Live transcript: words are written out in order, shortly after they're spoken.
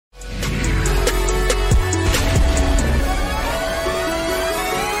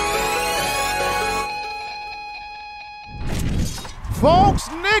Folks,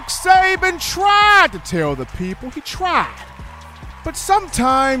 Nick Saban tried to tell the people. He tried. But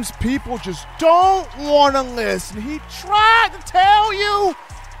sometimes people just don't want to listen. He tried to tell you,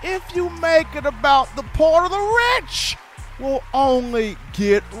 if you make it about the poor, the rich will only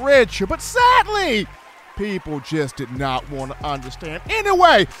get richer. But sadly, people just did not want to understand.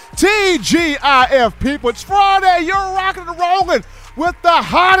 Anyway, TGIF people, it's Friday. You're rocking and rolling with the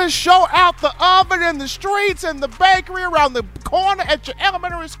hottest show out the oven, in the streets, in the bakery, around the corner, at your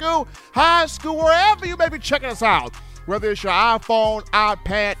elementary school, high school, wherever you may be checking us out. Whether it's your iPhone,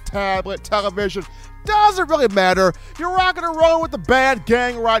 iPad, tablet, television, doesn't really matter. You're rocking and rolling with the bad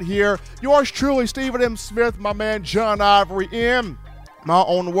gang right here. Yours truly, Stephen M. Smith, my man John Ivory, in my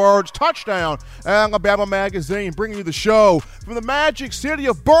own words, Touchdown Alabama Magazine, bringing you the show from the magic city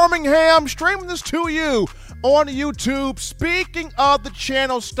of Birmingham, streaming this to you on YouTube. Speaking of the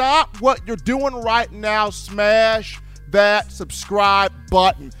channel, stop what you're doing right now. Smash that subscribe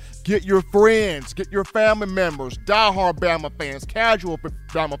button. Get your friends, get your family members, diehard Bama fans, casual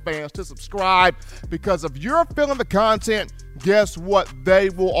Bama fans to subscribe, because if you're feeling the content, guess what?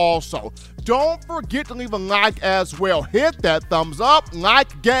 They will also. Don't forget to leave a like as well. Hit that thumbs up,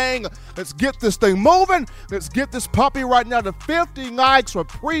 like gang. Let's get this thing moving. Let's get this puppy right now to 50 likes. We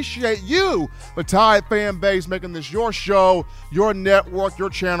appreciate you, the Tide fan base, making this your show, your network, your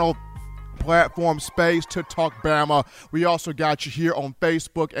channel, platform, space to talk Bama. We also got you here on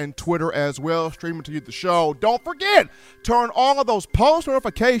Facebook and Twitter as well, streaming to you the show. Don't forget, turn all of those post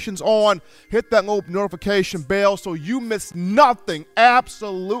notifications on. Hit that little notification bell so you miss nothing,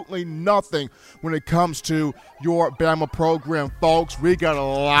 absolutely nothing, when it comes to your Bama program, folks. We got a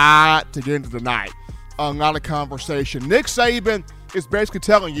lot to get into tonight. A lot of conversation. Nick Saban is basically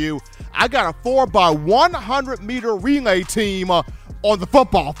telling you, I got a 4x100 meter relay team on the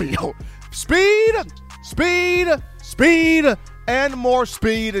football field. Speed, speed, speed, and more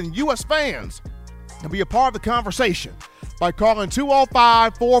speed. And U.S. fans can be a part of the conversation by calling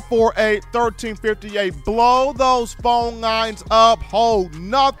 205-448-1358. Blow those phone lines up. Hold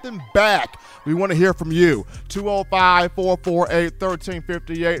nothing back. We want to hear from you.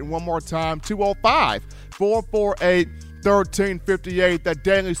 205-448-1358. And one more time, 205-448-1358. That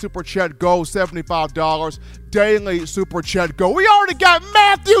daily super chat goes $75. Daily super chat go. We already got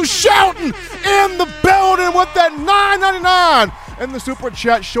Matthew Shelton in the building with that $9.99 in the super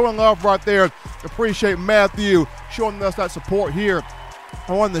chat, showing love right there. Appreciate Matthew showing us that support here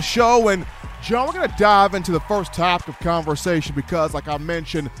on the show. And John, we're going to dive into the first topic of conversation because, like I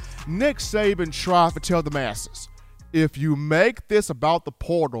mentioned, Nick Saban tried to tell the masses, if you make this about the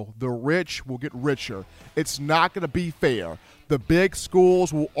portal, the rich will get richer. It's not going to be fair. The big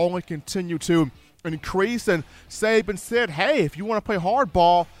schools will only continue to increase. And Saban said, hey, if you want to play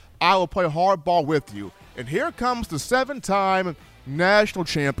hardball, I will play hardball with you. And here comes the 7-time national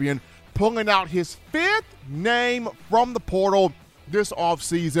champion pulling out his 5th name from the portal this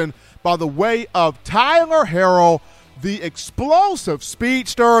offseason by the way of Tyler Harrell, the explosive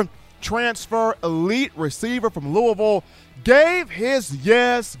speedster, transfer elite receiver from Louisville, gave his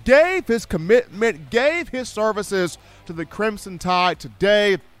yes, gave his commitment, gave his services to the Crimson Tide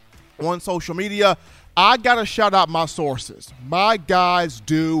today on social media. I got to shout out my sources. My guys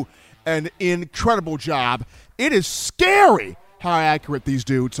do an incredible job. It is scary how accurate these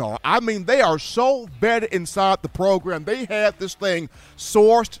dudes are. I mean, they are so vetted inside the program. They had this thing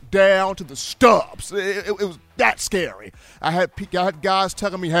sourced down to the stubs. It was that scary. I had guys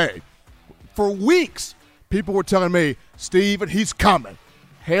telling me, hey, for weeks, people were telling me, Steven, he's coming.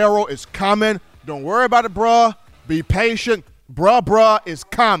 Harrell is coming. Don't worry about it, bruh. Be patient. Bruh is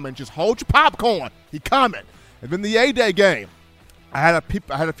coming. Just hold your popcorn. He coming. And then the A-Day game, I had a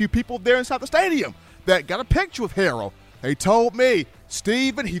few people there inside the stadium that got a picture with Harrell. They told me,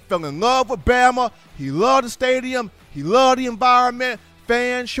 Steven, he fell in love with Bama. He loved the stadium. He loved the environment.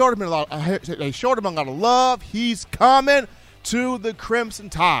 Fans showed him a lot of love. He's coming to the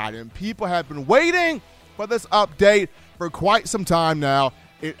Crimson Tide. And people have been waiting for this update for quite some time now.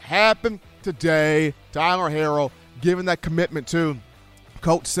 It happened today. Tyler Harrell giving that commitment to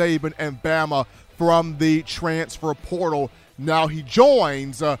Coach Saban and Bama from the transfer portal. Now he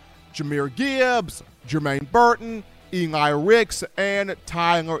joins Jahmyr Gibbs, Jermaine Burton, Eli Ricks, and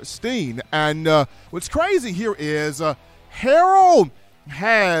Tyler Steen. And what's crazy here is Harrell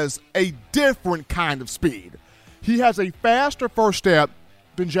has a different kind of speed. He has a faster first step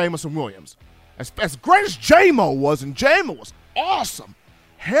than Jamison Williams. As great as J-Mo was, and J-Mo was awesome,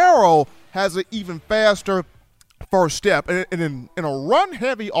 Harrell has an even faster first step. And in a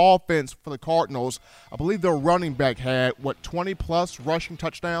run-heavy offense for the Cardinals, I believe their running back had, 20-plus rushing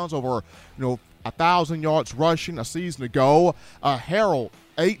touchdowns over, 1,000 yards rushing a season ago. Harrell,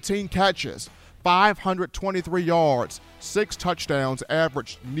 18 catches, 523 yards, 6 touchdowns,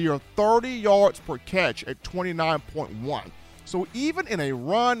 averaged near 30 yards per catch at 29.1. So even in a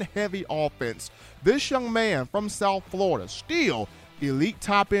run-heavy offense, this young man from South Florida, still elite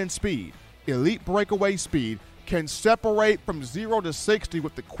top-end speed, elite breakaway speed, can separate from 0 to 60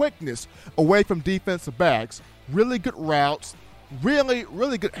 with the quickness away from defensive backs, really good routes, really,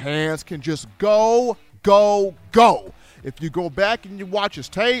 really good hands, can just go, go, go. If you go back and you watch his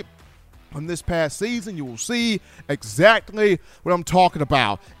tape from this past season, you will see exactly what I'm talking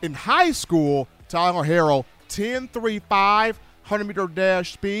about. In high school, Tyler Harrell, 10.35, 100-meter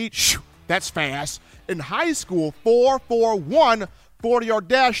dash speed. Shoo, that's fast. In high school, 4.41, 40-yard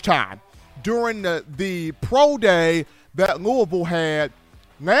dash time. During the pro day that Louisville had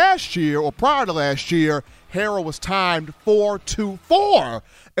last year, or prior to last year, Harrell was timed 4.24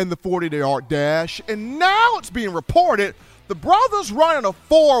 in the 40-yard dash. And now it's being reported the brother's running a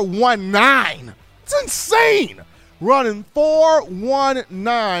 4.19. It's insane. Running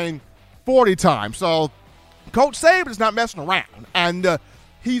 4.19 40 times. So Coach Saban is not messing around. And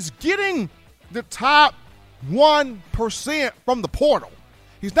he's getting the top 1% from the portal.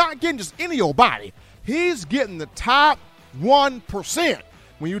 He's not getting just any old body. He's getting the top 1%.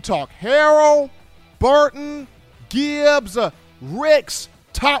 When you talk Harrell, Burton, Gibbs, Ricks,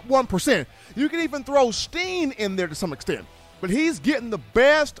 top 1%. You can even throw Steen in there to some extent. But he's getting the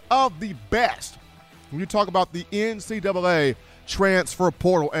best of the best when you talk about the NCAA transfer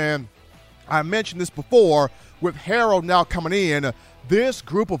portal. And I mentioned this before, with Harrell now coming in, this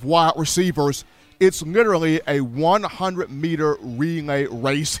group of wide receivers, it's literally a 100-meter relay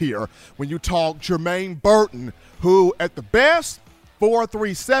race here. When you talk Jermaine Burton, who at the best,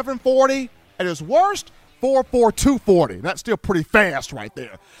 4.37 40, at his worst, 4.42 40. That's still pretty fast right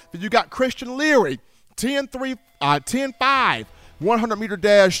there. Then you got Christian Leary, 10.5, 100-meter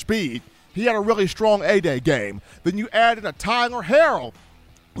dash speed. He had a really strong A-Day game. Then you add in a Tyler Harrell,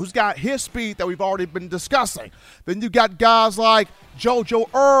 who's got his speed that we've already been discussing. Then you got guys like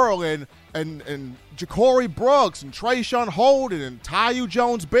JoJo Earl and Ja'Cory Brooks and Trayshawn Holden and Tyu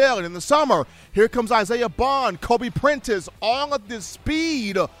Jones-Bell. And in the summer, here comes Isaiah Bond, Kobe Prentice, all of this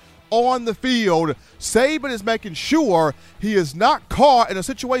speed on the field. Saban is making sure he is not caught in a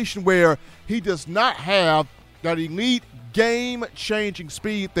situation where he does not have that elite game-changing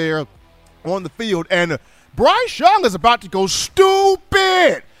speed there on the field. And Bryce Young is about to go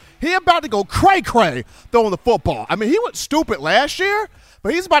stupid. He about to go cray-cray throwing the football. I mean, he went stupid last year,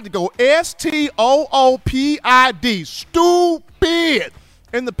 but he's about to go S-T-O-O-P-I-D, stupid,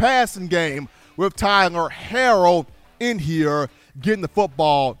 in the passing game with Tyler Harrell in here getting the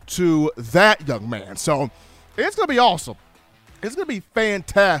football to that young man. So it's going to be awesome. It's going to be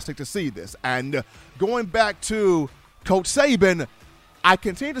fantastic to see this. And going back to Coach Saban, I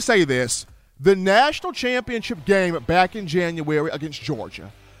continue to say this. The national championship game back in January against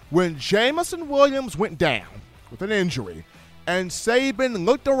Georgia, when Jamison Williams went down with an injury, and Saban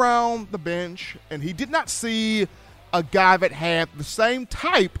looked around the bench, and he did not see a guy that had the same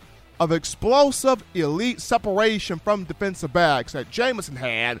type of explosive, elite separation from defensive backs that Jamison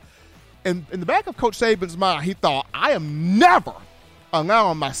had. And in the back of Coach Saban's mind, he thought, I am never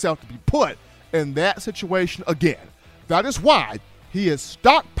allowing myself to be put in that situation again. That is why he is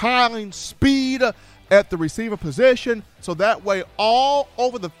stockpiling speed at the receiver position, so that way all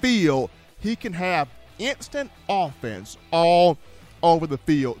over the field he can have instant offense all over the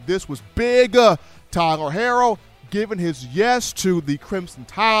field. This was big. Tyler Harrell giving his yes to the Crimson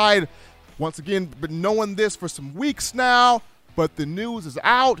Tide. Once again, been knowing this for some weeks now, but the news is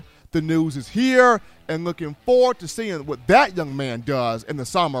out. The news is here, and looking forward to seeing what that young man does in the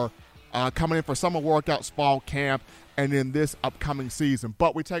summer, coming in for summer workouts, fall camp, and in this upcoming season.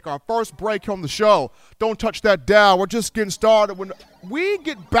 But we take our first break on the show. Don't touch that dial. We're just getting started. When we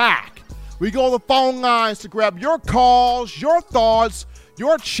get back, we go to the phone lines to grab your calls, your thoughts,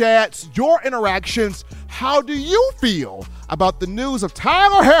 your chats, your interactions. How do you feel about the news of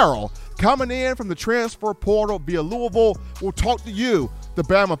Tyler Harrell coming in from the transfer portal via Louisville? We'll talk to you, the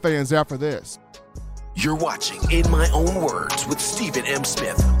Bama fans, after this. You're watching In My Own Words with Stephen M.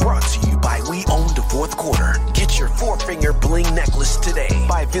 Smith, brought to you by We Own the Fourth Quarter. Get your four-finger bling necklace today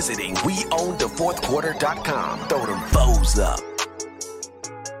by visiting WeOwnTheFourthQuarter.com. Throw them foes up.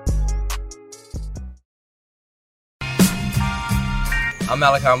 I'm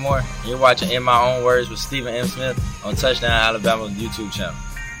Malachi Moore, and you're watching In My Own Words with Stephen M. Smith on Touchdown Alabama YouTube channel.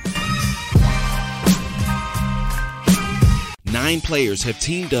 9 players have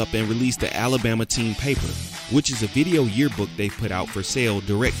teamed up and released the Alabama team paper. which is a video yearbook they put out for sale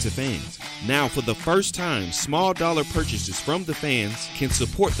direct to fans. Now, for the first time, small dollar purchases from the fans can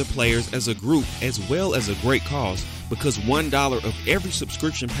support the players as a group as well as a great cause, because $1 of every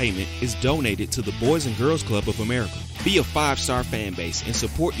subscription payment is donated to the Boys and Girls Club of America. Be a 5-star fan base and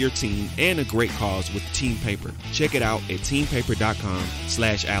support your team and a great cause with Team Paper. Check it out at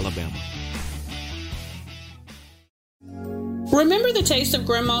teampaper.com/Alabama. Remember the taste of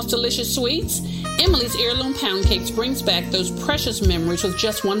Grandma's delicious sweets? Emily's Heirloom Pound Cakes brings back those precious memories with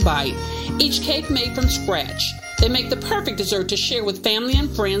just one bite. Each cake made from scratch. They make the perfect dessert to share with family and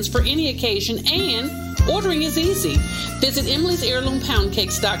friends for any occasion, and ordering is easy. Visit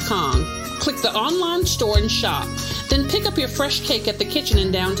Emily'sHeirloomPoundCakes.com. Click the online store and shop. Then pick up your fresh cake at the kitchen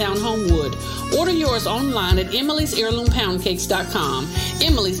in downtown Homewood. Order yours online at Emily'sHeirloomPoundCakes.com.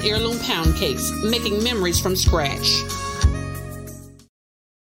 Emily's Heirloom Pound Cakes, making memories from scratch.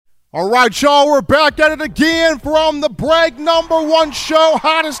 All right, y'all, we're back at it again from the break. #1 show,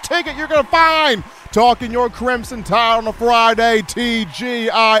 hottest ticket you're going to find. Talking your Crimson Tide on a Friday,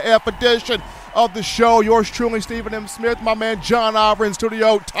 TGIF edition of the show. Yours truly, Stephen M. Smith, my man John Iver in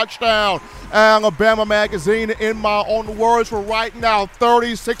studio. Touchdown, Alabama Magazine. In my own words, for right now,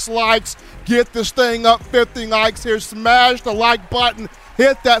 36 likes. Get this thing up, 50 likes here. Smash the like button.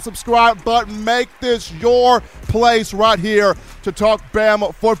 Hit that subscribe button. Make this your place right here to talk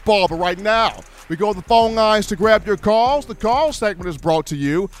Bama football. But right now, we go to the phone lines to grab your calls. The call segment is brought to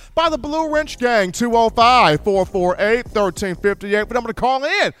you by the Blue Wrench Gang, 205-448-1358. The number to call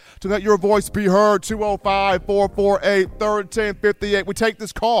in to let your voice be heard, 205-448-1358. We take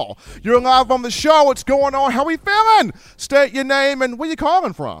this call. You're live on the show. What's going on? How we feeling? State your name and where you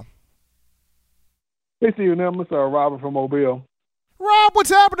calling from. Hey, Steve, this is Robert from Mobile. Rob, what's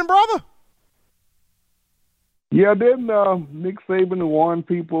happening, brother? Yeah, didn't Nick Saban warn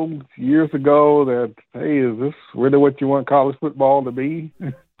people years ago that, hey, is this really what you want college football to be?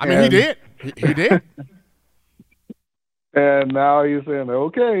 I mean, he did. He did. And now he's saying,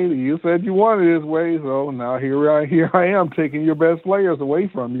 okay, you said you wanted it this way, so now here I am taking your best players away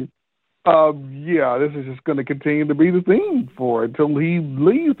from you. Yeah, this is just going to continue to be the theme for it until he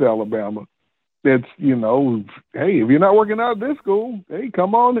leaves Alabama. It's, hey, if you're not working out at this school, hey,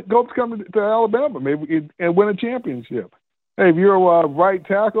 come to Alabama maybe and win a championship. Hey, if you're a right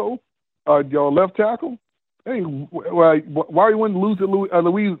tackle, your left tackle, hey, why are you want to lose at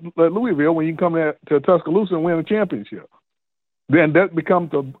Louisville when you can come to Tuscaloosa and win a championship? Then that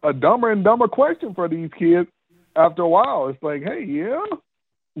becomes a dumber and dumber question for these kids after a while. It's like, hey, yeah,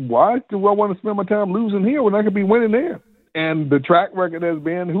 why do I want to spend my time losing here when I could be winning there? And the track record has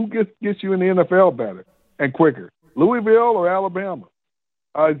been, who gets you in the NFL better and quicker, Louisville or Alabama?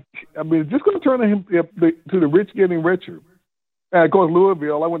 I mean, it's just going to turn to the rich getting richer. And, of course,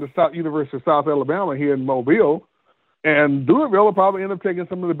 Louisville, I went to University of South Alabama here in Mobile, and Louisville will probably end up taking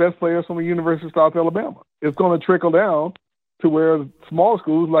some of the best players from the University of South Alabama. It's going to trickle down to where small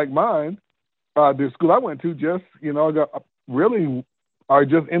schools like mine, the school I went to, just, really are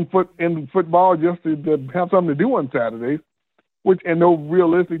just in football just to have something to do on Saturdays, and no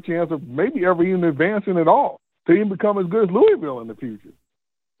realistic chance of maybe ever even advancing at all to even become as good as Louisville in the future.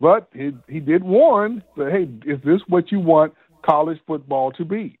 But he did warn that, hey, is this what you want college football to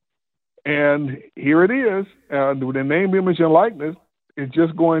be? And here it is. With the name, image, and likeness, it's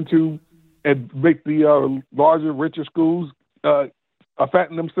just going to make the larger, richer schools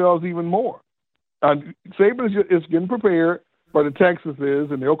fatten themselves even more. Saban is getting prepared for the Texases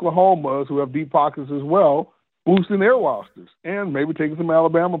and the Oklahomas, who have deep pockets as well, boosting their rosters and maybe taking some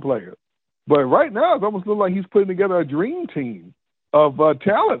Alabama players. But right now, it almost looks like he's putting together a dream team of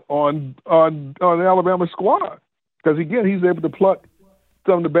talent on the Alabama squad. Because, again, he's able to pluck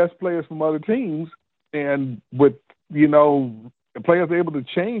some of the best players from other teams, and with, the players able to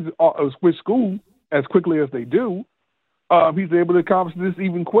switch school as quickly as they do, he's able to accomplish this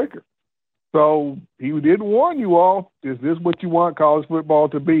even quicker. So he did warn you all, is this what you want college football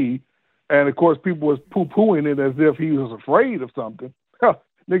to be? And, of course, people was poo-pooing it as if he was afraid of something.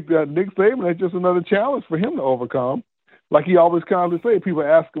 Nick Saban, that's just another challenge for him to overcome. Like he always kindly say, people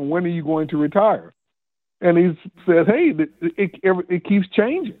ask him, when are you going to retire? And he says, hey, it keeps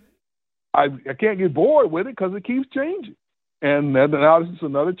changing. I can't get bored with it because it keeps changing. And now this is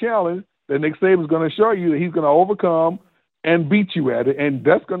another challenge that Nick Saban's going to show you that he's going to overcome and beat you at it, and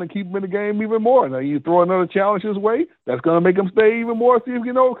that's going to keep him in the game even more. Now, you throw another challenge his way, that's going to make him stay even more, see if you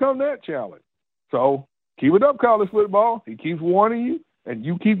can overcome that challenge. So keep it up, college football. He keeps warning you, and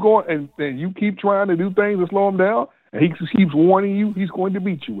you keep going, and you keep trying to do things to slow him down, and he keeps warning you he's going to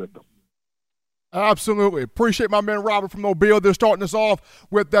beat you with them. Absolutely. Appreciate my man Robert from Mobile. They're starting us off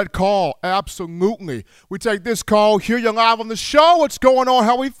with that call. Absolutely. We take this call. Here you're live on the show. What's going on?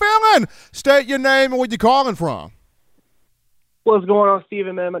 How we feeling? State your name and where you calling from. What's going on,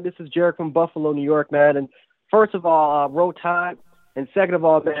 Steven, man? This is Jarek from Buffalo, New York, man. And first of all, roll tide. And second of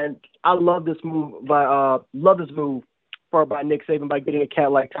all, man, I love this move by Nick Saban by getting a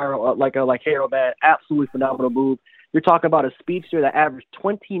cat like Harrell, like Harrell, man. Absolutely phenomenal move. You're talking about a speedster that averaged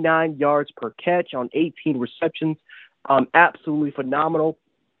 29 yards per catch on 18 receptions. Absolutely phenomenal.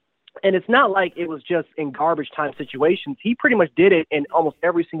 And it's not like it was just in garbage time situations. He pretty much did it in almost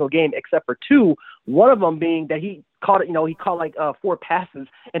every single game except for two. One of them being that he caught it. He caught like 4 passes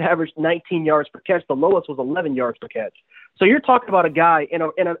and averaged 19 yards per catch. The lowest was 11 yards per catch. So you're talking about a guy in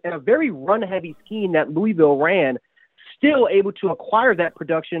a very run-heavy scheme that Louisville ran, still able to acquire that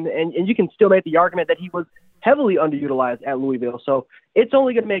production, and you can still make the argument that he was heavily underutilized at Louisville. So it's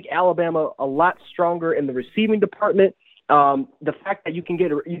only going to make Alabama a lot stronger in the receiving department. The fact that you can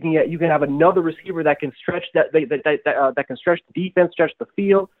have another receiver that can stretch that can stretch the defense, stretch the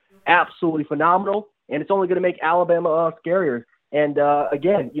field, absolutely phenomenal. And it's only going to make Alabama scarier. And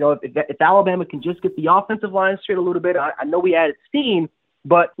again, if Alabama can just get the offensive line straight a little bit, I know we added Steen,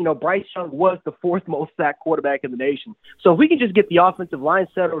 but Bryce Young was the 4th most sacked quarterback in the nation. So if we can just get the offensive line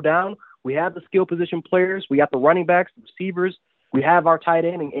settled down, we have the skill position players, we got the running backs, the receivers, we have our tight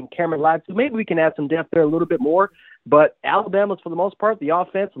end and Cameron Ladd. So maybe we can add some depth there a little bit more. But Alabama's, for the most part, the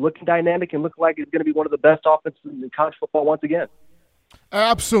offense looking dynamic and looking like it's going to be one of the best offenses in college football once again.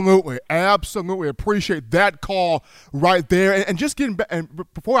 Absolutely. Appreciate that call right there. And just getting back, and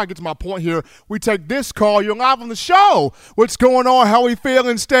before I get to my point here, we take this call. You're live on the show. What's going on? How we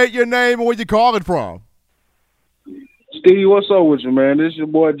feeling? State your name and where you calling from. Steve, what's up with you, man? This is your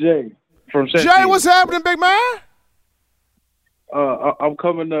boy Jay from St. Jay, what's happening, big man? I'm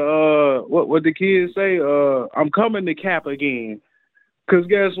coming to what the kids say. I'm coming to Cap again. Cause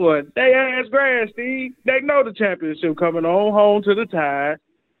guess what? They ass grass, Steve. They know the championship coming on home to the Tide.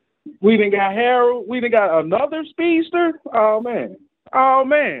 We done got Harrell. We done got another speedster. Oh man. I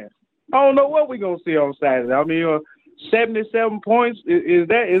don't know what we gonna see on Saturday. I mean, 77 points. Is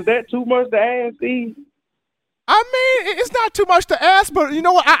that too much to ask, Steve? I mean, it's not too much to ask, but you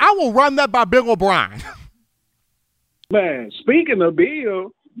know what? I will run that by Bill O'Brien. Man, speaking of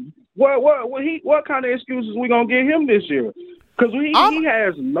Bill, what kind of excuses we gonna give him this year? Because he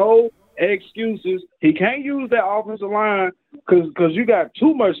has no excuses. He can't use that offensive line because you got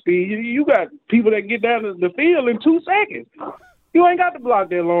too much speed. You got people that get down the field in 2 seconds. You ain't got to block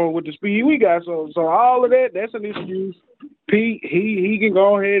that long with the speed we got. So all of that's an excuse. Pete, he can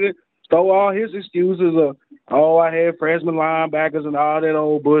go ahead and throw all his excuses of, I had freshman linebackers and all that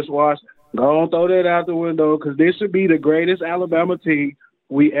old bushwash. Go and throw that out the window because this should be the greatest Alabama team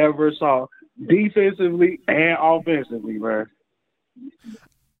we ever saw, defensively and offensively, man.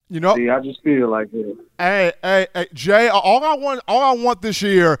 See, I just feel like it. Hey, Jay, all I want this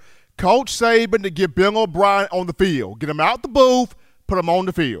year, Coach Saban to get Bill O'Brien on the field. Get him out the booth, put him on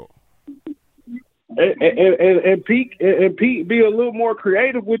the field. And Pete be a little more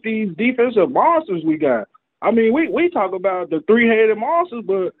creative with these defensive monsters we got. I mean, we talk about the 3-headed monsters,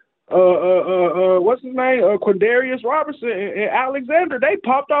 but what's his name? Quindarius Robertson and Alexander, they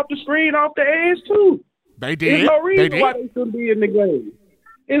popped off the screen off the edge too. They did. There's no reason why they shouldn't be in the game.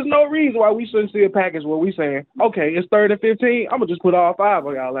 There's no reason why we shouldn't see a package where we saying, okay, it's 3rd and 15. I'm gonna just put all 5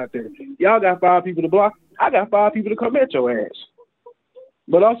 of y'all out there. Y'all got 5 people to block. I got 5 people to come at your ass.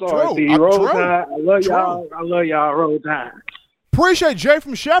 But I'm sorry, Steve. Roll Tide. I love y'all. I love y'all. Roll Tide. Appreciate Jay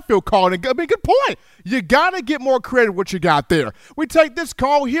from Sheffield calling. I mean, good point. You got to get more credit what you got there. We take this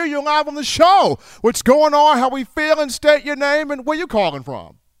call here. You're live on the show. What's going on? How we feeling? State your name and where you calling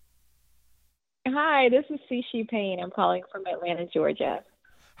from. Hi, this is Cici Payne. I'm calling from Atlanta, Georgia.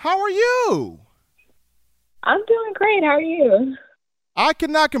 How are you? I'm doing great. How are you? I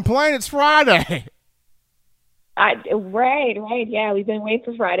cannot complain. It's Friday. Right. Yeah, we've been waiting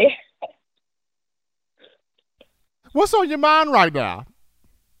for Friday. What's on your mind right now?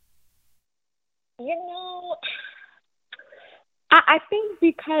 I think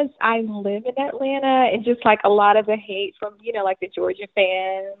because I live in Atlanta and just like a lot of the hate from, like the Georgia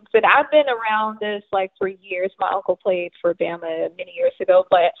fans. And I've been around this like for years. My uncle played for Bama many years ago.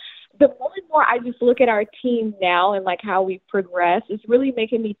 But the more and more I just look at our team now and like how we progress, it's really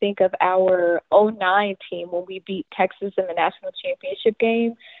making me think of our 2009 team when we beat Texas in the national championship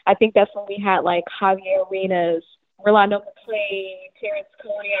game. I think that's when we had like Javier Arenas, Rolando McClain, Terrence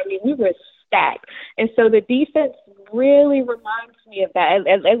Cody. I mean, we were stacked. And so the defense really reminds me of that.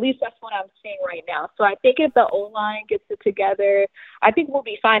 At least that's what I'm seeing right now. So I think if the O-line gets it together, I think we'll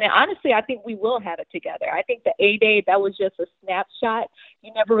be fine. And honestly, I think we will have it together. I think the A-Day, that was just a snapshot.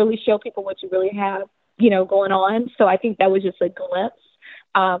 You never really show people what you really have, going on. So I think that was just a glimpse.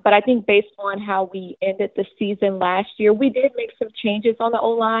 But I think based on how we ended the season last year, we did make some changes on the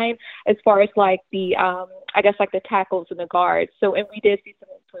O-line as far as like the, the tackles and the guards. So, and we did see some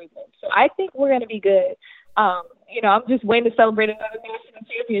improvements. So I think we're going to be good. I'm just waiting to celebrate another national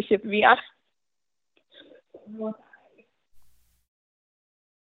championship, to be honest.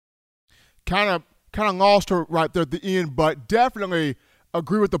 Kind of lost her right there at the end, but definitely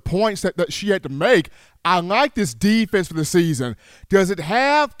agree with the points that she had to make. I like this defense for the season. Does it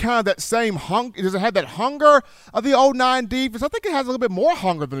have kind of that same hunger? Does it have that hunger of the 09 defense? I think it has a little bit more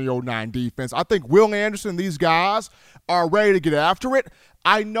hunger than the 09 defense. I think Will Anderson and these guys are ready to get after it.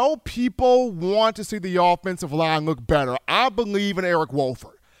 I know people want to see the offensive line look better. I believe in Eric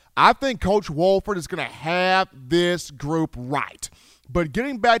Wolford. I think Coach Wolford is going to have this group right. But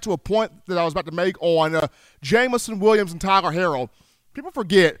getting back to a point that I was about to make on Jamison Williams and Tyler Harrell, people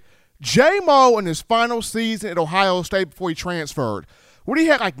forget J-Mo in his final season at Ohio State before he transferred, when he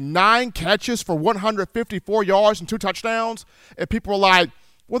had like 9 catches for 154 yards and 2 touchdowns, and people were like,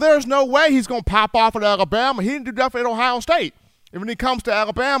 well, there's no way he's going to pop off at Alabama. He didn't do nothing at Ohio State. And when he comes to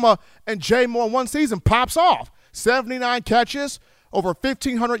Alabama and J-Mo in one season pops off, 79 catches, over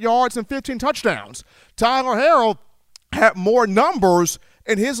 1,500 yards, and 15 touchdowns. Tyler Harrell had more numbers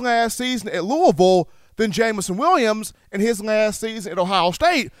in his last season at Louisville than Jamison Williams in his last season at Ohio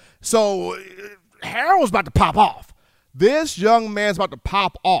State. So Harrell's about to pop off. This young man's about to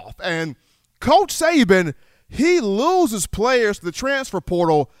pop off. And Coach Saban, he loses players to the transfer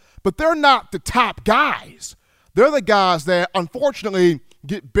portal, but they're not the top guys. They're the guys that, unfortunately,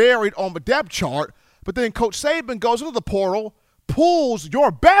 get buried on the depth chart. But then Coach Saban goes into the portal, pulls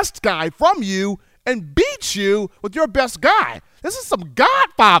your best guy from you, and beats you with your best guy. This is some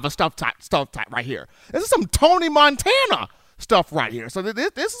Godfather stuff type right here. This is some Tony Montana stuff right here. So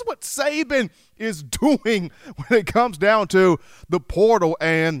this is what Saban is doing when it comes down to the portal.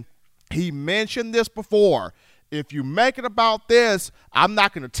 And he mentioned this before. If you make it about this, I'm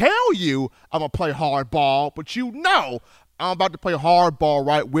not going to tell you I'm going to play hardball, but I'm about to play hardball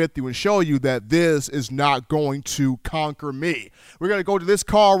right with you and show you that this is not going to conquer me. We're going to go to this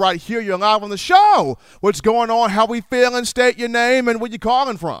call right here. You're live on the show. What's going on? How we feeling? State your name and where you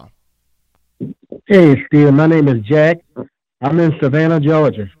calling from. Hey, Steve. My name is Jack. I'm in Savannah,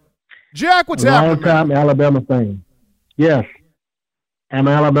 Georgia. Jack, what's happening? Long-time Alabama fan. Yes, I'm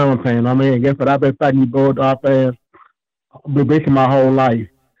an Alabama fan. I mean, guess what? I've been fighting you Bulldog fans basically my whole life.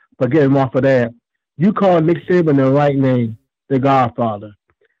 But getting off of that, you call Nick Saban the right name, the Godfather.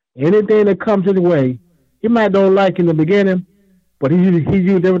 Anything that comes his way, he might don't like in the beginning, but he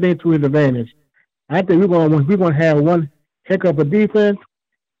used everything to his advantage. I think we're gonna have one heck of a defense.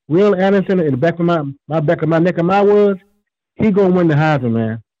 Will Anderson in the back of my neck and my words, he gonna win the Heisman,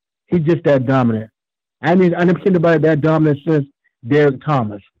 man. He's just that dominant. I never seen anybody that dominant since Derek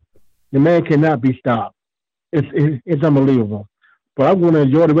Thomas. The man cannot be stopped. It's unbelievable. But I'm going to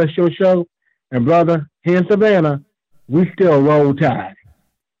enjoy the rest of your show. And, brother, here in Savannah, we still roll tide.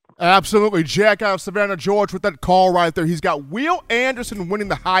 Absolutely. Jack out of Savannah, Georgia with that call right there. He's got Will Anderson winning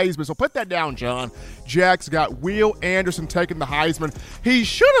the Heisman. So put that down, John. Jack's got Will Anderson taking the Heisman. He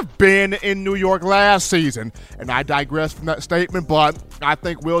should have been in New York last season. And I digress from that statement, but I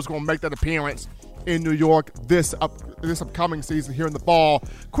think Will's going to make that appearance in New York this upcoming season here in the fall.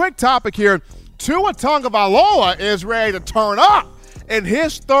 Quick topic here. Tua Tagovailoa is ready to turn up in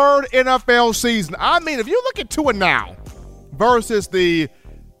his 3rd NFL season. I mean, if you look at Tua now versus the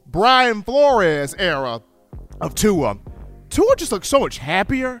Brian Flores era of Tua just looks so much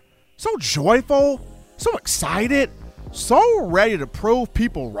happier, so joyful, so excited, so ready to prove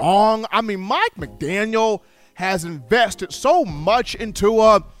people wrong. I mean, Mike McDaniel has invested so much in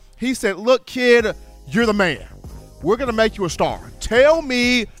Tua. He said, look, kid, you're the man. We're going to make you a star. Tell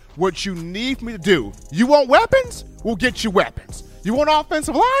me what you need me to do. You want weapons? We'll get you weapons. You want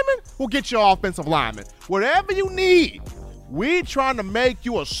offensive linemen? We'll get you offensive linemen. Whatever you need, we're trying to make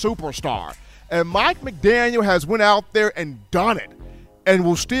you a superstar. And Mike McDaniel has went out there and done it, and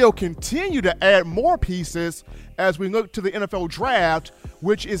will still continue to add more pieces as we look to the NFL draft,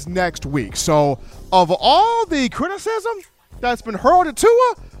 which is next week. So of all the criticism that's been hurled at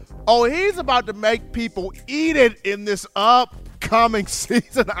Tua, he's about to make people eat it in this upcoming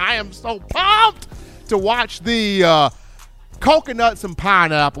season. I am so pumped to watch the coconuts and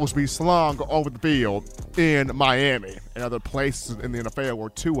pineapples be slung over the field in Miami and other places in the NFL where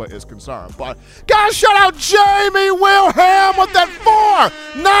Tua is concerned. But gotta shout out Jamie Wilhelm with that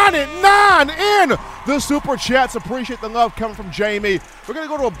 $4.99 in the Super Chats. Appreciate the love coming from Jamie. We're going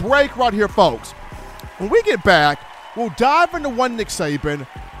to go to a break right here, folks. When we get back, we'll dive into one Nick Saban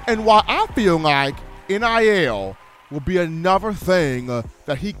and why I feel like NIL will be another thing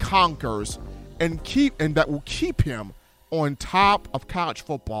that he conquers and that will keep him on top of college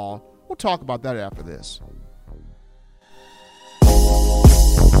football. We'll talk about that after this.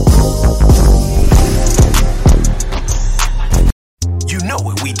 You know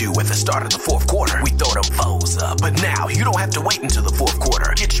what we do at the start of the fourth quarter. We throw them foes up. But now you don't have to wait until the fourth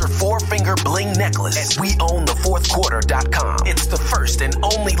quarter. Get your four-finger bling necklace at WeOwnTheFourthQuarter.com. It's the first and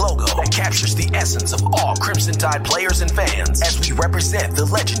only logo that captures the essence of all Crimson Tide players and fans as we represent the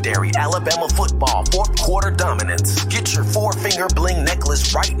legendary Alabama football fourth quarter dominance. Get your four-finger bling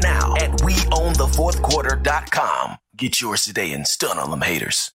necklace right now at WeOwnTheFourthQuarter.com. Get yours today and stun on them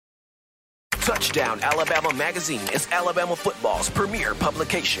haters. Touchdown Alabama Magazine is Alabama football's premier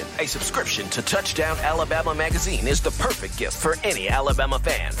publication. A subscription to Touchdown Alabama Magazine is the perfect gift for any Alabama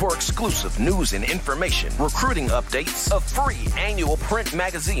fan. For exclusive news and information, recruiting updates, a free annual print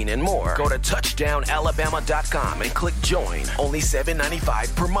magazine, and more, go to touchdownalabama.com and click join. Only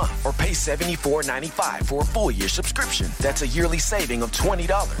 $7.95 per month or pay $74.95 for a full year subscription. That's a yearly saving of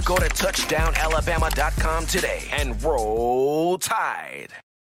 $20. Go to touchdownalabama.com today and roll Tide.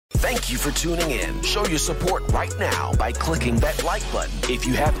 Thank you for tuning in. Show your support right now by clicking that like button. If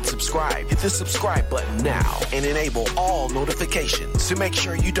you haven't subscribed, hit the subscribe button now and enable all notifications to make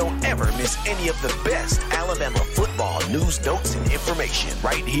sure you don't ever miss any of the best Alabama football news, notes, and information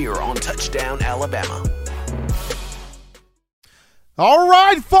right here on Touchdown Alabama. All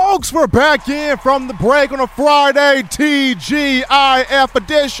right, folks, we're back in from the break on a Friday TGIF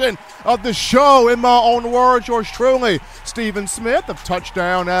edition of the show. In my own words, yours truly, Stephen Smith of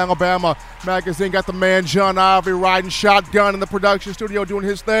Touchdown Alabama Magazine. Got the man John Ivey riding shotgun in the production studio doing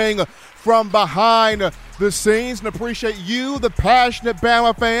his thing from behind the scenes. And appreciate you, the passionate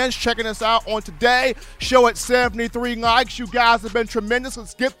Bama fans, checking us out on today. Show at 73 likes. You guys have been tremendous.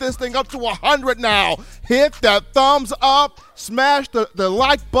 Let's get this thing up to 100 now. Hit that thumbs up. Smash the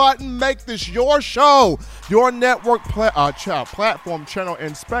like button. Make this your show, your network platform, channel,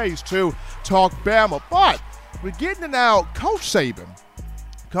 and space to talk Bama. But we're getting it now. Coach Saban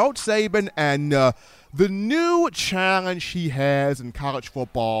and the new challenge he has in college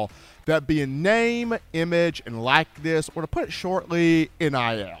football, that being name, image, and likeness, or to put it shortly,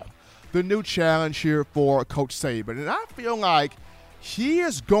 NIL. The new challenge here for Coach Saban. And I feel like he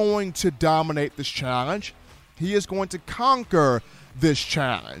is going to dominate this challenge. He is going to conquer this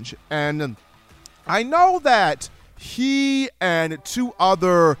challenge. And I know that he and two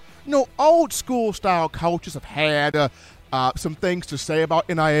other, old school style coaches have had some things to say about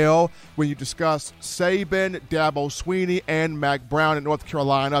NIL when you discuss Saban, Dabo Swinney, and Mack Brown in North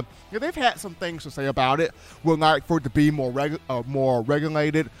Carolina. They've had some things to say about it. We'd like for it to be more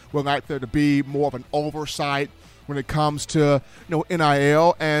regulated. We'd like there to be more of an oversight when it comes to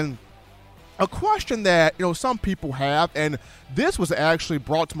NIL. And a question that some people have, and this was actually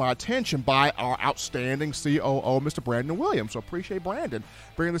brought to my attention by our outstanding COO, Mr. Brandon Williams. So appreciate Brandon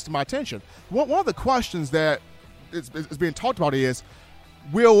bringing this to my attention. One of the questions that is being talked about is,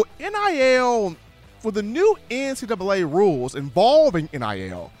 will NIL, for the new NCAA rules involving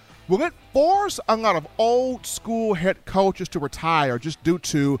NIL, will it force a lot of old school head coaches to retire just due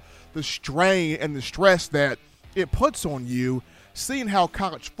to the strain and the stress that it puts on you, seeing how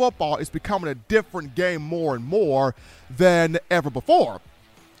college football is becoming a different game more and more than ever before?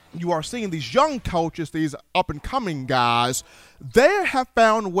 You are seeing these young coaches, these up-and-coming guys, they have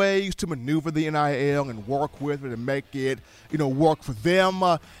found ways to maneuver the NIL and work with it and make it, work for them,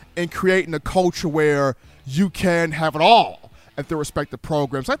 and creating a culture where you can have it all at their respective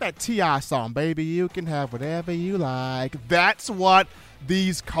programs. Like that T.I. song, baby, you can have whatever you like. That's what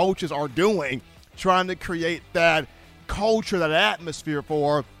these coaches are doing, trying to create that culture, that atmosphere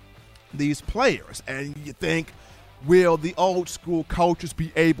for these players. And you think, will the old school coaches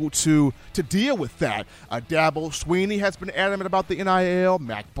be able to deal with that? Dabo Swinney has been adamant about the NIL.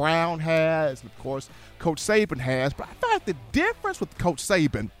 Mack Brown has. And of course, Coach Saban has. But I feel like the difference with Coach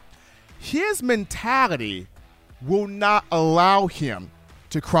Saban, his mentality will not allow him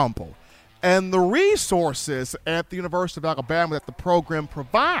to crumble. And the resources at the University of Alabama that the program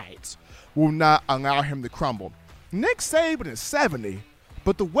provides will not allow him to crumble. Nick Saban is 70,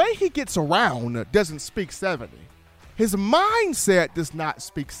 but the way he gets around doesn't speak 70. His mindset does not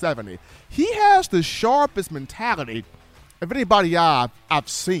speak 70. He has the sharpest mentality of anybody I've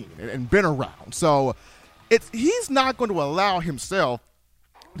seen and been around. So he's not going to allow himself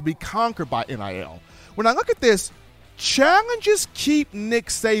to be conquered by NIL. When I look at this, challenges keep Nick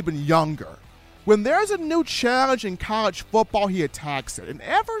Saban younger. When there's a new challenge in college football, he attacks it. And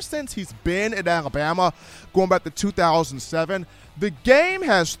ever since he's been at Alabama, going back to 2007, the game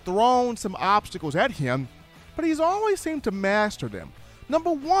has thrown some obstacles at him, but he's always seemed to master them.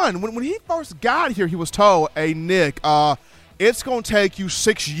 Number one, when he first got here, he was told, hey, Nick, it's going to take you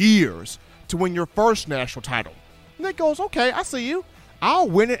 6 years to win your first national title. Nick goes, okay, I see you. I'll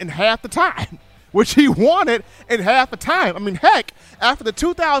win it in half the time, which he won it in half the time. I mean, heck, after the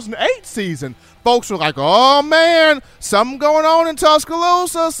 2008 season, folks were like, oh, man, something going on in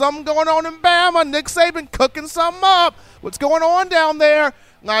Tuscaloosa, something going on in Bama, Nick Saban cooking something up. What's going on down there?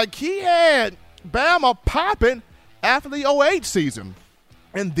 Like, he had Bama popping after the 08 season.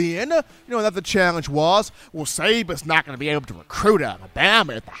 And then, another challenge was, well, Saban's not going to be able to recruit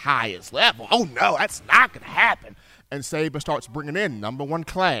Alabama at the highest level. Oh, no, that's not going to happen. And Saban starts bringing in number one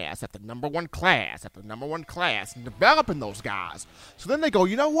class after number one class after number one class and developing those guys. So then they go,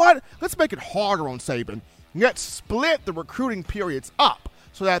 you know what? Let's make it harder on Saban. Let's split the recruiting periods up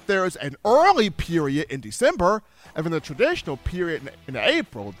so that there's an early period in December and then the traditional period in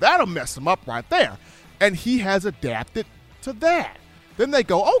April. That'll mess him up right there. And he has adapted to that. Then they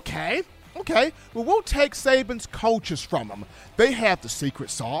go, okay, well, we'll take Saban's coaches from him. They have the secret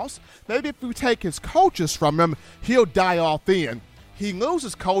sauce. Maybe if we take his coaches from him, he'll die off then. He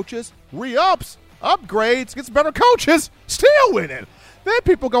loses coaches, re-ups, upgrades, gets better coaches, still winning. Then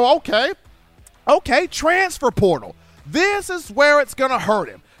people go, okay, transfer portal. This is where it's going to hurt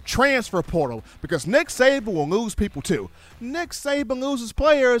him. Transfer portal, because Nick Saban will lose people too. Nick Saban loses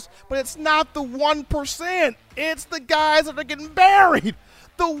players, but it's not the 1%. It's the guys that are getting buried.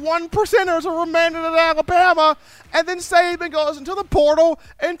 The 1%ers are remanded at Alabama, and then Saban goes into the portal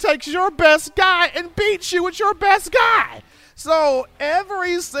and takes your best guy and beats you with your best guy. So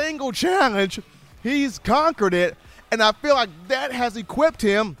every single challenge, he's conquered it, and I feel like that has equipped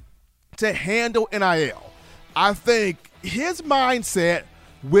him to handle NIL. I think his mindset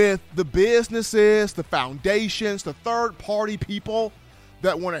with the businesses, the foundations, the third-party people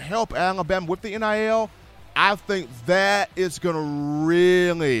that want to help Alabama with the NIL, I think that is going to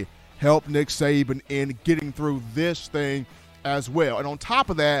really help Nick Saban in getting through this thing as well. And on top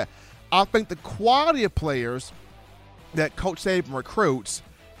of that, I think the quality of players that Coach Saban recruits,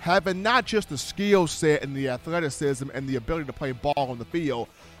 having not just the skill set and the athleticism and the ability to play ball on the field,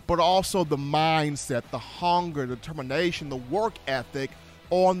 but also the mindset, the hunger, the determination, the work ethic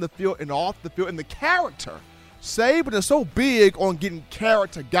on the field and off the field, and the character. Saban is so big on getting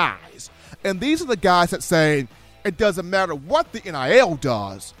character guys. And these are the guys that say, it doesn't matter what the NIL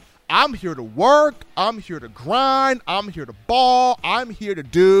does. I'm here to work. I'm here to grind. I'm here to ball. I'm here to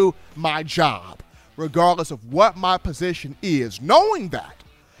do my job, regardless of what my position is, knowing that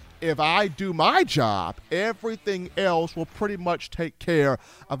if I do my job, everything else will pretty much take care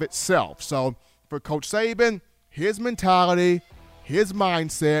of itself. So for Coach Saban, his mentality, his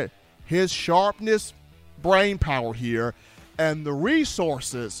mindset, his sharpness, brain power here, and the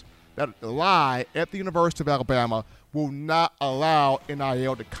resources that lie at the University of Alabama will not allow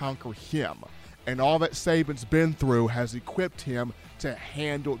NIL to conquer him. And all that Saban's been through has equipped him to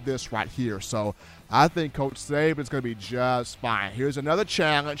handle this right here. So I think Coach Saban's going to be just fine. Here's another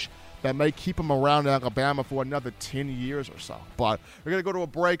challenge that may keep him around Alabama for another 10 years or so. But we're going to go to a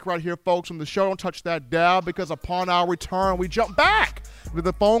break right here, folks, on the show. Don't touch that dial, because upon our return, we jump back to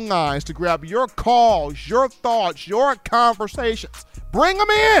the phone lines to grab your calls, your thoughts, your conversations. Bring them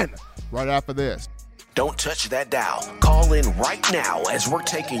in right after this. Don't touch that dial. Call in right now as we're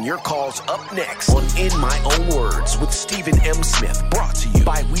taking your calls up next on In My Own Words with Stephen M. Smith. Brought to you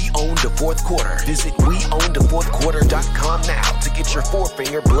by We Own the Fourth Quarter. Visit WeOwnTheFourthQuarter.com now to get your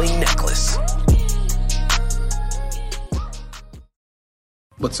four-finger bling necklace.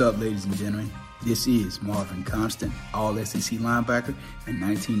 What's up, ladies and gentlemen? This is Marvin Constant, All-SEC linebacker and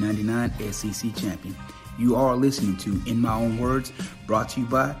 1999 SEC champion. You are listening to In My Own Words, brought to you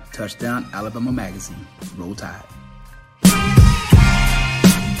by Touchdown Alabama Magazine. Roll Tide.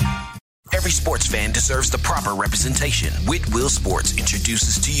 Every sports fan deserves the proper representation. Whitwell Sports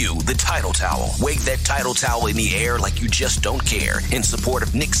introduces to you the Title Towel. Wave that Title Towel in the air like you just don't care in support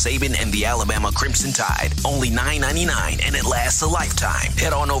of Nick Saban and the Alabama Crimson Tide. Only $9.99 and it lasts a lifetime.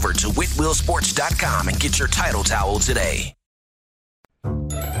 Head on over to WhitwellSports.com and get your Title Towel today.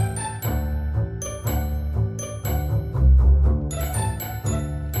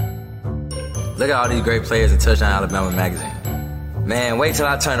 Look at all these great players in Touchdown Alabama Magazine. Man, wait till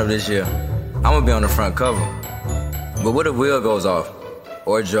I turn up this year. I'm going to be on the front cover. But what if Will goes off?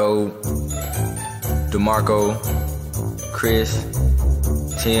 Or Joe, DeMarco, Chris,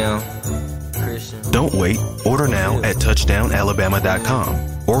 Tim, Christian. Don't wait. Order now at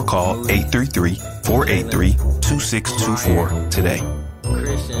touchdownalabama.com or call 833-483-2624 today.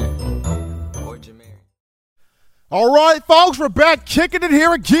 Christian or Jameer. All right, folks, we're back kicking it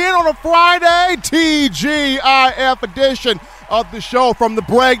here again on a Friday, TGIF edition of the show from the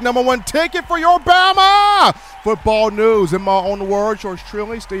break. #1 ticket for your Bama football news. In my own words, yours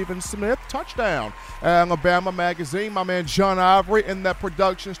truly, Stephen Smith. Touchdown Alabama Magazine. My man John Ivory in that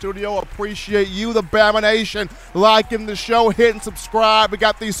production studio. Appreciate you, the Bama Nation, liking the show, hitting subscribe. We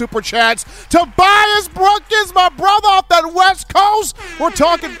got these super chats. Tobias Brookins, my brother off that West Coast. We're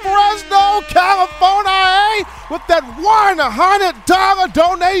talking Fresno, California, with that $100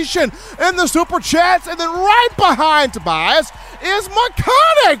 donation in the super chats. And then right behind Tobias is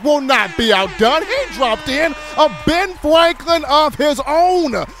McConaughey. Will not be outdone. He dropped in a Ben Franklin of his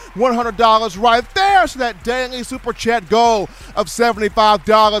own. $100 right there. So that daily super chat goal of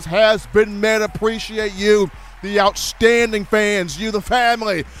 $75 has been met. Appreciate you, the outstanding fans, you, the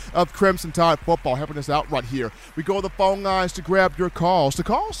family of Crimson Tide football, helping us out right here. We go to the phone lines to grab your calls. The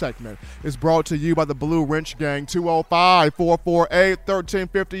call segment is brought to you by the Blue Wrench Gang.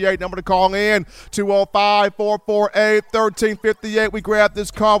 205-448-1358. Number to call in, 205-448-1358. We grab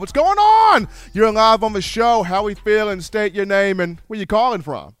this call. What's going on? You're live on the show. How we feeling? State your name and where you calling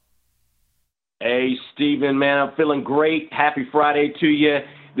from. Hey, Steven, man, I'm feeling great. Happy Friday to you.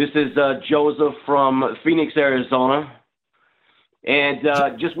 This is Joseph from Phoenix, Arizona. And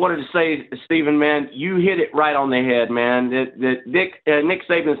just wanted to say, Steven, man, you hit it right on the head, man. Nick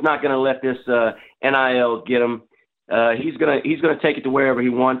Saban's not going to let this NIL get him. He's gonna take it to wherever he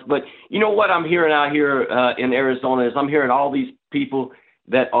wants. But you know what I'm hearing out here in Arizona is I'm hearing all these people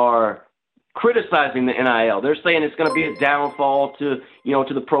that are criticizing the NIL. They're saying it's going to be a downfall to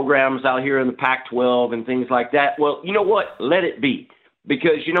the programs out here in the Pac-12 and things like that. Well, you know what? Let it be.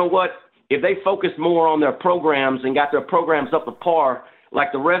 Because you know what? If they focus more on their programs and got their programs up to par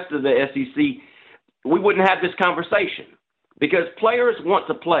like the rest of the SEC, we wouldn't have this conversation. Because players want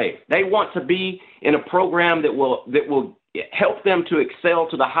to play. They want to be in a program that will help them to excel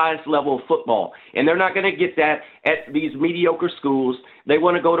to the highest level of football. And they're not going to get that at these mediocre schools. They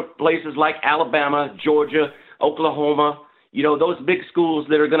want to go to places like Alabama, Georgia, Oklahoma, those big schools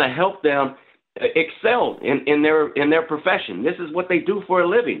that are going to help them excel in their profession. This is what they do for a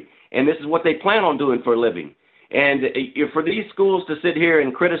living, and this is what they plan on doing for a living. And for these schools to sit here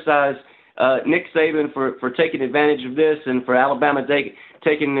and criticize Nick Saban for taking advantage of this, and for Alabama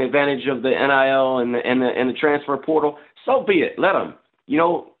taking advantage of the NIL and the transfer portal, so be it. Let them.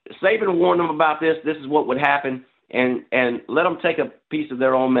 Saban warned them about this. This is what would happen, and let them take a piece of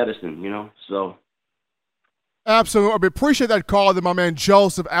their own medicine. So. Absolutely. I appreciate that call to my man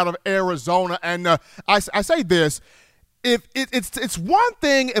Joseph out of Arizona. And I say this. If it's one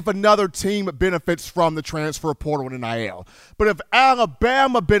thing if another team benefits from the transfer portal and NIL, but if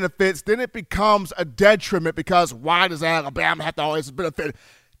Alabama benefits, then it becomes a detriment, because why does Alabama have to always benefit?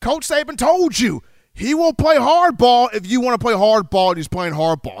 Coach Saban told you he will play hardball if you want to play hardball, and he's playing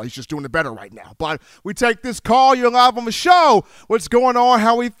hardball. He's just doing it better right now. But we take this call. You're live on the show. What's going on?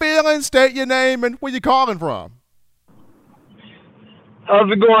 How we feeling? State your name and where you calling from.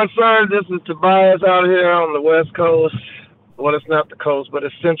 How's it going, sir? This is Tobias out here on the West Coast. Well, it's not the coast, but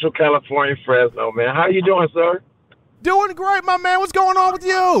it's Central California, Fresno, man. How you doing, sir? Doing great, my man. What's going on with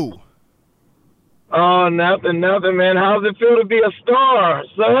you? Oh, nothing, man. How's it feel to be a star,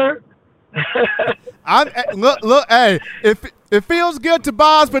 sir? Look, hey, it feels good,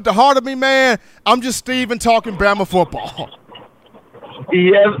 Tobias, but the heart of me, man, I'm just Steven talking Bama football.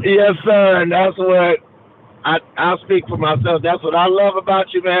 Yes, sir, and that's what I'll speak for myself. That's what I love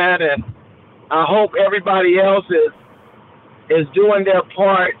about you, man, and I hope everybody else is doing their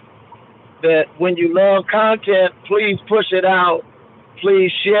part. That when you love content, please push it out,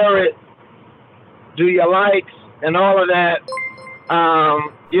 please share it, do your likes and all of that.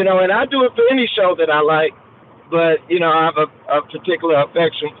 And I do it for any show that I like, but I have a particular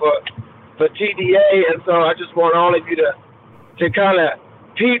affection for TDA, and so I just want all of you to kind of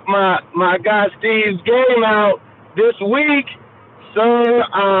peep my guy Steve's game out this week. So,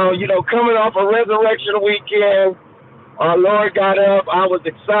 coming off a resurrection weekend, our Lord got up. I was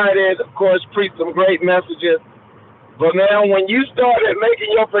excited, of course, preached some great messages. But, man, when you started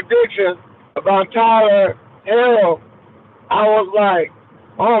making your predictions about Tyler Harrell, I was like,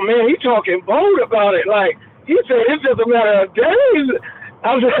 oh, man, he talking bold about it. Like, he said it's just a matter of days.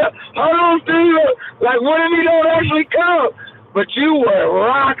 I said, hold on, Steve. Like, what if he don't actually come? But you were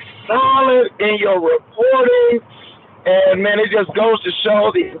rock solid in your reporting. And, man, it just goes to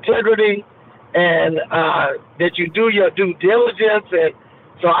show the integrity and that you do your due diligence. And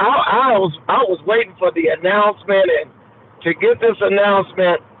so I was waiting for the announcement, and to get this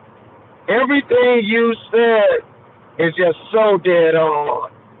announcement, everything you said is just so dead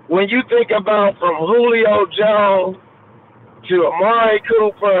on. When you think about from Julio Jones to Amari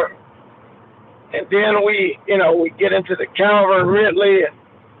Cooper, and then we get into the Calvin Ridley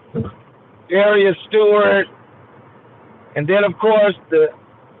and Darius Stewart, and then of course the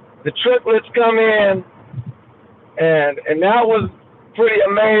triplets come in, and that was pretty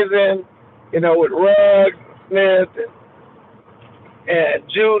amazing, with Ruggs, Smith, and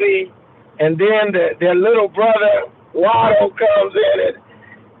Judy, and then their little brother Waddle comes in, and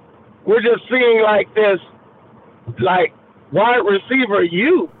we're just seeing like this, like wide receiver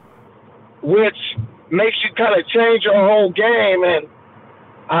youth, which makes you kind of change your whole game, and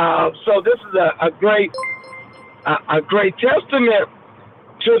so this is a great testament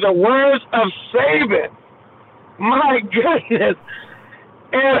to the words of Saban. My goodness.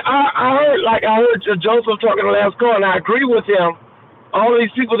 And I heard Joseph talking the last call, and I agree with him. All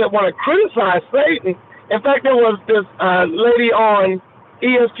these people that want to criticize Satan. In fact, there was this lady on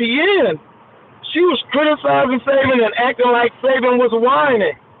ESPN. She was criticizing Saban and acting like Saban was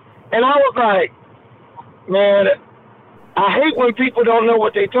whining. And I was like, man, I hate when people don't know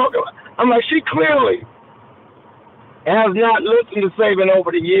what they talk about. I'm like, she clearly has not listened to Saban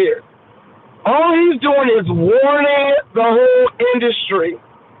over the years. All he's doing is warning the whole industry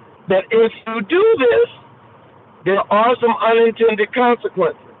that if you do this, there are some unintended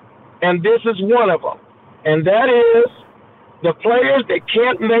consequences. And this is one of them. And that is the players that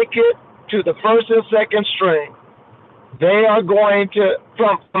can't make it to the first and second string, they are going to,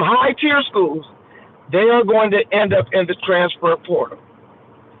 from high-tier schools, they are going to end up in the transfer portal.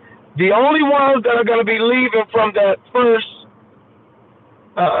 The only ones that are going to be leaving from that first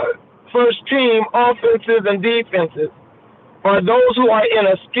team, offenses and defenses, are those who are in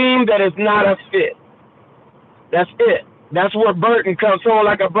a scheme that is not a fit. That's it. That's where Burton comes, someone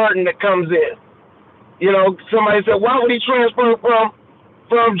like a Burton that comes in. Somebody said, why would he transfer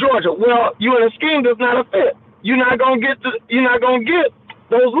from Georgia? Well, you're in a scheme that's not a fit. You're not gonna get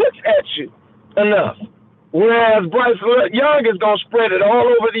those looks at you enough. Whereas Bryce Young is gonna spread it all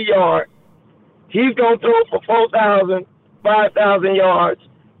over the yard. He's gonna throw for 4,000, 5,000 yards.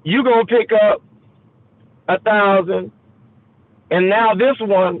 You're gonna pick up 1,000, and now this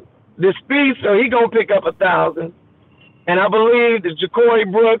speedster, he gonna pick up 1,000. And I believe that Ja'Cory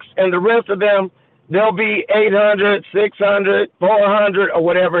Brooks and the rest of them, they'll be 800, 600, 400, or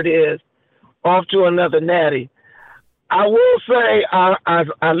whatever it is, off to another natty. I will say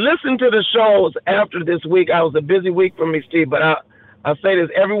I listened to the shows after this week. I was a busy week for me, Steve, but I'll say this,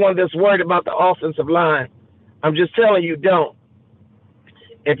 everyone that's worried about the offensive line, I'm just telling you, don't.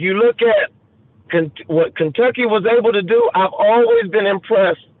 If you look at what Kentucky was able to do, I've always been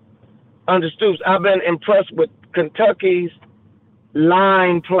impressed under Stoops. I've been impressed with Kentucky's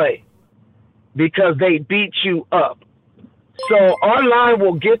line play because they beat you up. So our line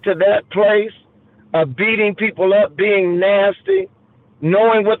will get to that place of beating people up, being nasty,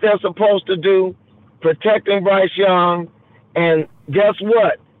 knowing what they're supposed to do, protecting Bryce Young, and guess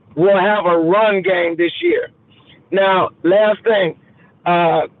what? We'll have a run game this year. Now, last thing,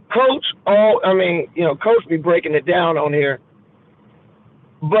 Coach be breaking it down on here,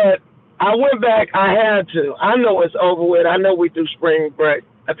 but I went back, I had to. I know it's over with. I know we do spring break,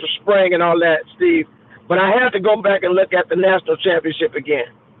 after spring and all that, Steve, but I had to go back and look at the national championship again.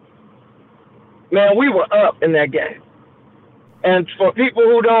 Man, we were up in that game. And for people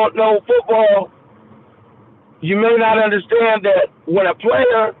who don't know football, you may not understand that when a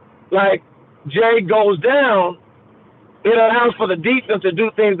player like Jay goes down, it allows for the defense to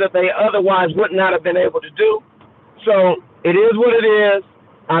do things that they otherwise would not have been able to do. So it is what it is.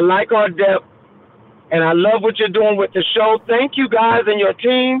 I like our depth, and I love what you're doing with the show. Thank you guys and your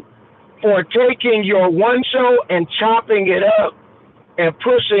team for taking your one show and chopping it up and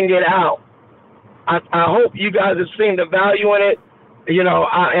pushing it out. I hope you guys have seen the value in it,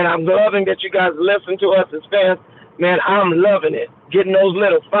 and I'm loving that you guys listen to us as fans. Man, I'm loving it. Getting those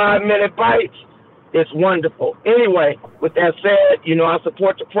little 5-minute bites, it's wonderful. Anyway, with that said, I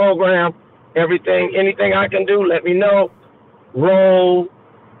support the program. Anything I can do, let me know. Roll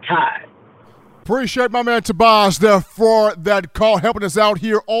Tide. Appreciate my man Tobias there for that call, helping us out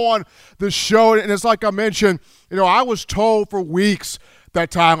here on the show. And it's like I mentioned, I was told for weeks that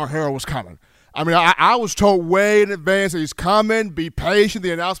Tyler Harrell was coming. I mean, I was told way in advance that he's coming, be patient,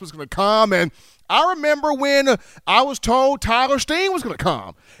 the announcement's going to come, and I remember when I was told Tyler Steen was going to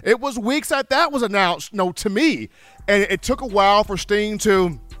come. It was weeks that was announced, to me. And it took a while for Steen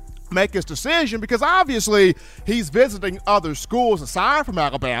to make his decision because obviously he's visiting other schools aside from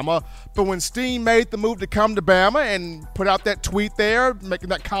Alabama. But when Steen made the move to come to Bama and put out that tweet there, making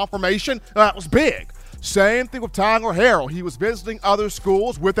that confirmation, that was big. Same thing with Tyler Harrell. He was visiting other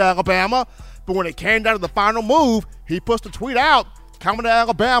schools with Alabama, but when it came down to the final move, he puts the tweet out, coming to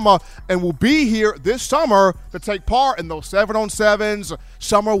Alabama, and will be here this summer to take part in those 7-on-7s,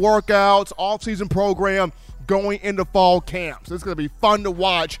 summer workouts, off-season program, going into fall camps. It's going to be fun to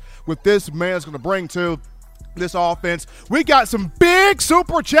watch what this man is going to bring to this offense. We got some big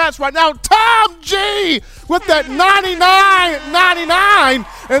super chats right now. Tom G with that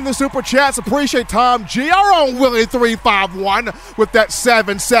 $99.99 in the super chats. Appreciate Tom G. Our own Willie 351 with that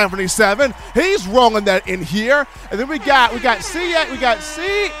 $7.77. He's rolling that in here. And then we got C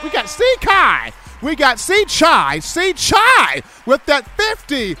Kai. We got C Chai with that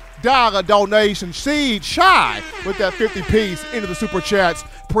 $50 donation. C Chai with that 50 piece into the super chats.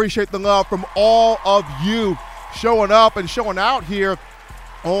 Appreciate the love from all of you showing up and showing out here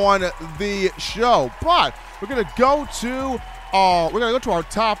on the show. But we're gonna go to our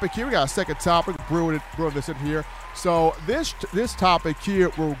topic here. We got a second topic, brewing this in here. So this topic here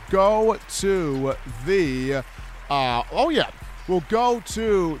will go to the we'll go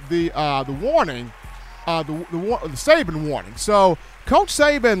to the warning, the Saban warning. So Coach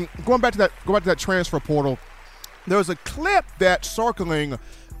Saban, going back to that transfer portal, there's a clip that's circling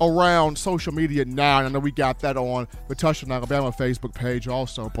around social media now, and I know we got that on the Touchdown Alabama Facebook page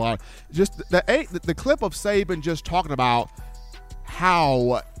also, but just the clip of Saban just talking about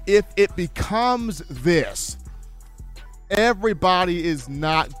how if it becomes this, everybody is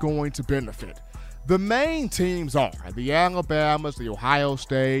not going to benefit. The main teams are the Alabamas, the Ohio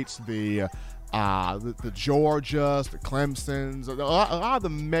States, the Georgias, the Clemsons. A lot of the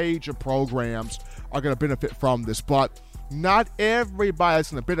major programs are going to benefit from this, but not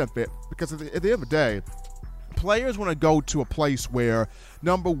everybody's going to benefit because at the end of the day, players want to go to a place where,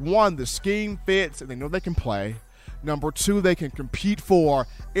 number one, the scheme fits and they know they can play. Number two, they can compete for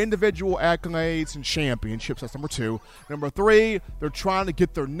individual accolades and championships. That's number two. Number three, they're trying to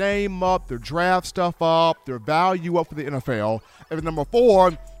get their name up, their draft stuff up, their value up for the NFL. And then number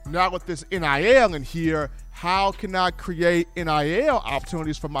four, now with this NIL in here, how can I create NIL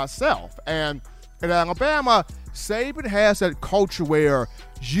opportunities for myself? And in Alabama, Saban has that culture where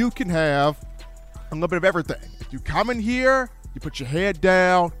you can have a little bit of everything. If you come in here, you put your head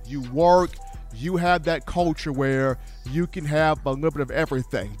down, you work, you have that culture where you can have a little bit of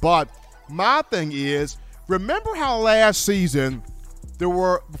everything. But my thing is, remember how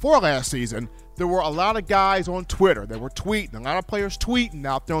before last season, there were a lot of guys on Twitter that were tweeting, a lot of players tweeting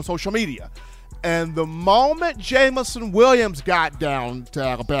out there on social media. And the moment Jamison Williams got down to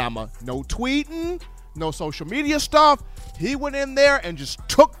Alabama, no tweeting, no social media stuff, he went in there and just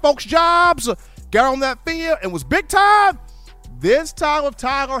took folks' jobs, got on that field, and was big time. This time with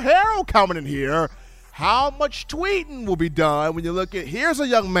Tyler Harrell coming in here, how much tweeting will be done when you look at, here's a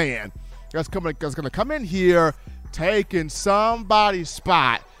young man that's going to come in here taking somebody's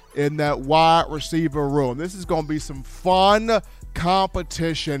spot in that wide receiver room. This is going to be some fun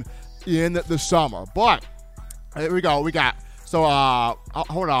competition in the summer. But here we go. We got, so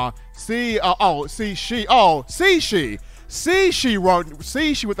hold on. C she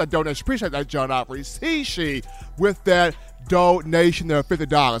with that donation. Appreciate that, John Opry. She with that donation there,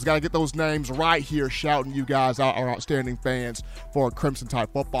 $50. Got to get those names right here, shouting you guys out, our outstanding fans for Crimson Tide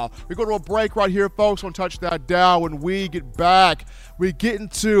football. We go to a break right here, folks. On Touchdown Down. When we get back, we get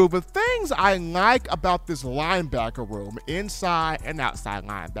into the things I like about this linebacker room, inside and outside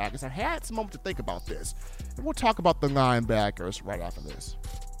linebackers. I had some moment to think about this, and we'll talk about the linebackers right after this.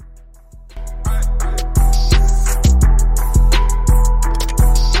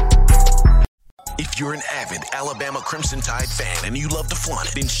 If you're an avid Alabama Crimson Tide fan and you love to flaunt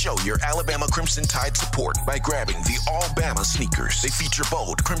it, then show your Alabama Crimson Tide support by grabbing the All-Bama sneakers. They feature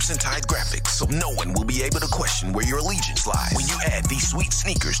bold Crimson Tide graphics, so no one will be able to question where your allegiance lies. When you add these sweet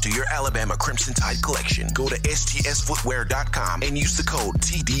sneakers to your Alabama Crimson Tide collection, go to stsfootwear.com and use the code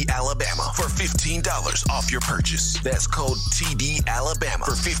TDAlabama for $15 off your purchase. That's code TDAlabama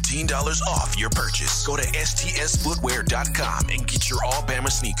for $15 off your purchase. Go to stsfootwear.com and get your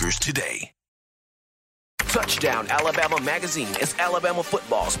All-Bama sneakers today. Touchdown Alabama Magazine is Alabama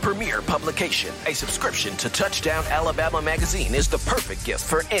football's premier publication. A subscription to Touchdown Alabama Magazine is the perfect gift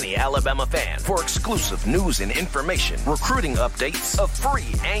for any Alabama fan. For exclusive news and information, recruiting updates, a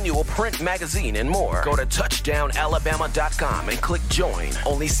free annual print magazine, and more, go to touchdownalabama.com and click join.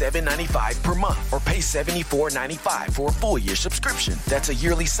 Only $7.95 per month, or pay $74.95 for a full year subscription. That's a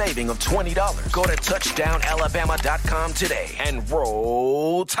yearly saving of $20. Go to touchdownalabama.com today and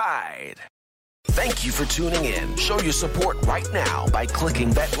roll Tide. Thank you for tuning in. Show your support right now by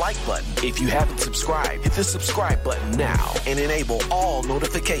clicking that like button. If you haven't subscribed, hit the subscribe button now and enable all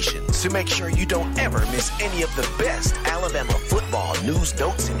notifications to make sure you don't ever miss any of the best Alabama football news,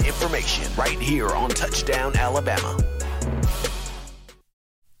 notes, and information right here on Touchdown Alabama.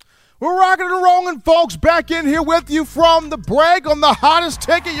 We're rocking and rolling, folks. Back in here with you from the break on the hottest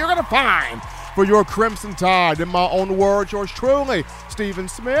ticket you're going to find for your Crimson Tide. In my own words, yours truly, Stephen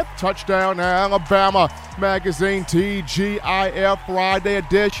Smith, Touchdown Alabama Magazine, TGIF Friday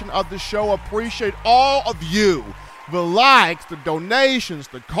edition of the show. Appreciate all of you. The likes, the donations,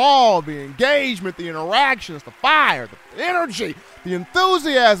 the call, the engagement, the interactions, the fire, the energy, the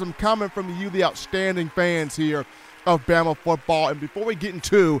enthusiasm coming from you, the outstanding fans here of Bama football. And before we get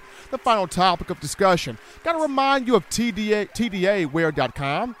into the final topic of discussion, got to remind you of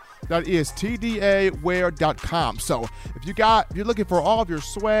TDAwear.com. That is TDAwear.com. So if you're looking for all of your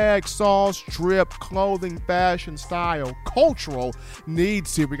swag, sauce, drip, clothing, fashion, style, cultural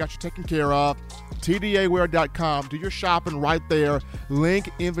needs here, we got you taken care of. TDAwear.com. Do your shopping right there. Link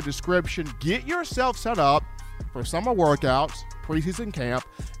in the description. Get yourself set up for summer workouts, preseason camp,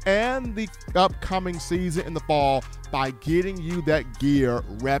 and the upcoming season in the fall by getting you that gear,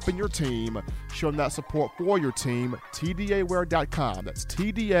 repping your team, showing that support for your team. TDAwear.com. That's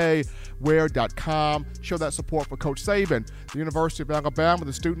TDAwear.com. Show that support for Coach Saban, the University of Alabama,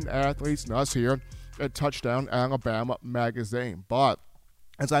 the student athletes, and us here at Touchdown Alabama Magazine. But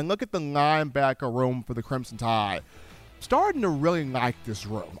as I look at the linebacker room for the Crimson Tide, starting to really like this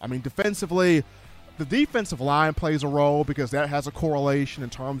room. I mean, defensively, the defensive line plays a role because that has a correlation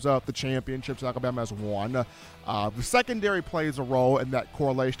in terms of the championships Alabama has won. The secondary plays a role in that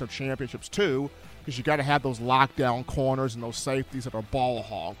correlation of championships too, because you got to have those lockdown corners and those safeties that are ball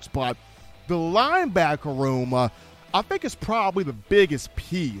hogs. But the linebacker room, I think, is probably the biggest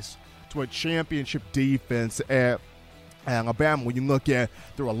piece to a championship defense at Alabama. When you look at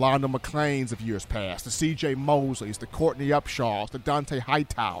the Rolando McClains of years past, the C.J. Mosleys, the Courtney Upshaws, the Dante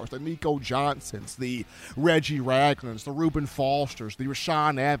Hightowers, the Nico Johnsons, the Reggie Raglins, the Reuben Fosters, the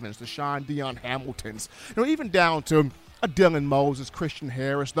Rashawn Evans, the Sean Dion Hamiltons, even down to a Dylan Moses, Christian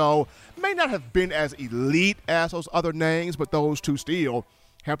Harris, though may not have been as elite as those other names, but those two still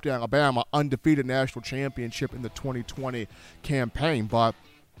helped Alabama undefeated national championship in the 2020 campaign. But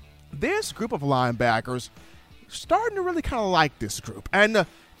this group of linebackers starting to really kind of like this group. And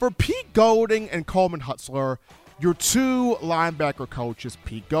for Pete Golding and Coleman Hutzler, your two linebacker coaches,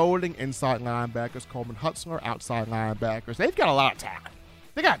 Pete Golding, inside linebackers, Coleman Hutzler, outside linebackers, they've got a lot of talent.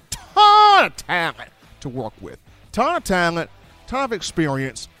 They got a ton of talent to work with. Ton of talent, ton of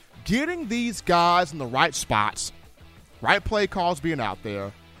experience. Getting these guys in the right spots, right play calls being out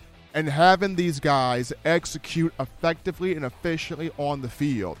there, and having these guys execute effectively and efficiently on the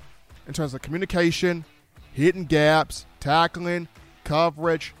field in terms of communication, hitting gaps, tackling,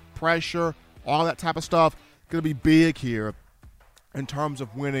 coverage, pressure, all that type of stuff, going to be big here in terms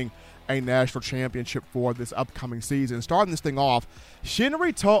of winning a national championship for this upcoming season. Starting this thing off,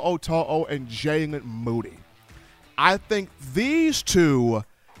 Henry To'o and Jalen Moody. I think these two,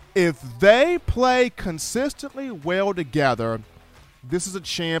 if they play consistently well together, this is a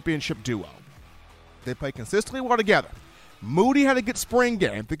championship duo. They play consistently well together. Moody had a good spring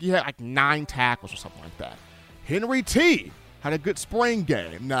game. I think he had like 9 tackles or something like that. Henry T had a good spring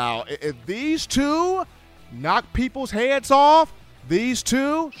game. Now, if these two knock people's heads off, these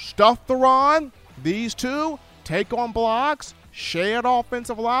two stuff the run, these two take on blocks, share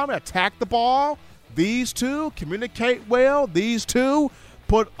offensive line, attack the ball, these two communicate well, these two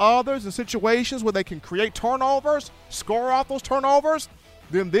put others in situations where they can create turnovers, score off those turnovers,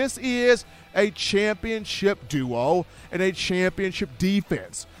 then this is a championship duo and a championship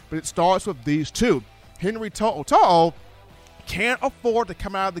defense. But it starts with these two. Henry To'o can't afford to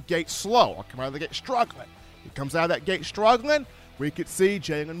come out of the gate slow or come out of the gate struggling. He comes out of that gate struggling, we could see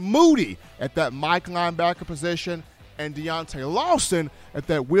Jalen Moody at that Mike linebacker position and Deontay Lawson at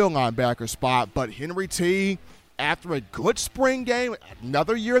that will linebacker spot. But Henry T, after a good spring game,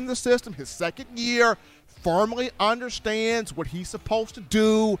 another year in the system, his second year, firmly understands what he's supposed to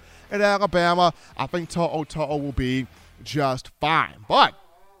do at Alabama. I think To'o will be just fine. But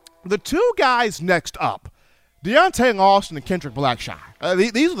the two guys next up Deontay Lawson and Kendrick Blackshaw.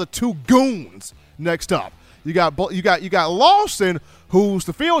 These are the two goons next up. You got Lawson, who's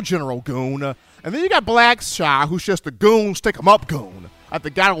the field general goon, and then you got Blackshaw, who's just the goon, stick 'em up goon. Like the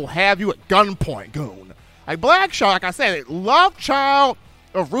guy who will have you at gunpoint goon. Like Blackshaw, like I said, love child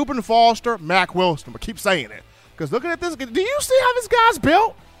of Reuben Foster, Mac Wilson. But keep saying it. Because looking at this, do you see how this guy's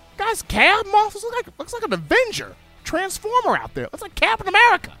built? Guy's calf muscles looks like an Avenger, Transformer out there. Looks like Captain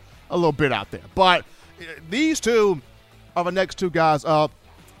America a little bit out there. But these two are the next two guys up.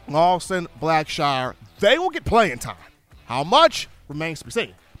 Lawson, Blackshaw, they will get playing time. How much remains to be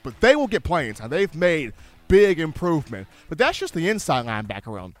seen. But they will get playing time. They've made big improvement. But that's just the inside linebacker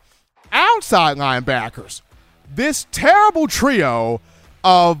room. Outside linebackers, this terrible trio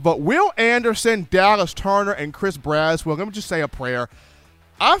of Will Anderson, Dallas Turner, and Chris Braswell. Let me just say a prayer.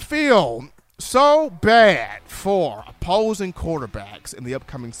 I feel so bad for opposing quarterbacks in the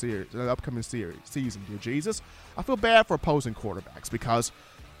upcoming season, dear Jesus. I feel bad for opposing quarterbacks because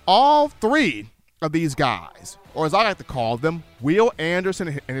all three of these guys, or as I like to call them, Will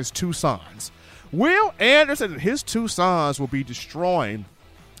Anderson and his two sons. Will Anderson and his two sons will be destroying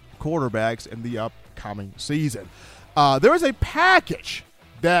quarterbacks in the upcoming season. There is a package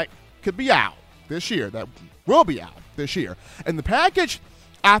that could be out this year, that will be out this year. And the package,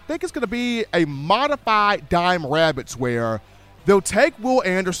 I think it's going to be a modified Dime Rabbits where they'll take Will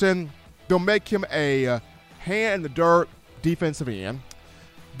Anderson, they'll make him a hand-in-the-dirt defensive end.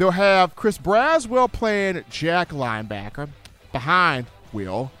 They'll have Chris Braswell playing jack linebacker behind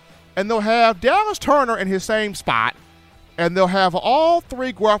Will. And they'll have Dallas Turner in his same spot. And they'll have all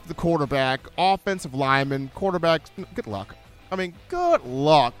three go after the quarterback, offensive linemen, quarterbacks. Good luck. I mean, good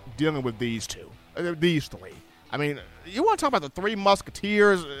luck dealing with these three. I mean, you want to talk about the three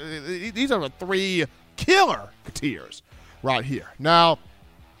musketeers? These are the three killer musketeers right here. Now,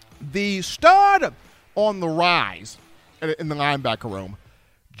 the stud on the rise in the linebacker room,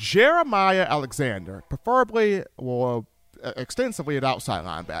 Jeremiah Alexander, preferably or extensively at outside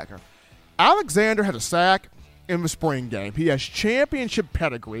linebacker. Alexander had a sack in the spring game. He has championship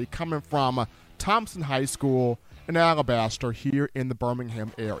pedigree coming from Thompson High School in Alabaster here in the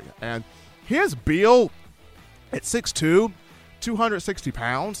Birmingham area. And his build at 6'2", 260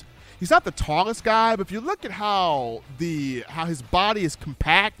 pounds, he's not the tallest guy, but if you look at how his body is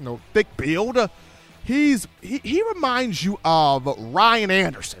compact, thick build, he reminds you of Ryan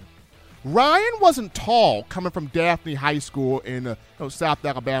Anderson. Ryan wasn't tall coming from Daphne High School in South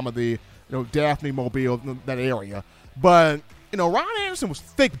Alabama, the Daphne, Mobile, that area. But Ryan Anderson was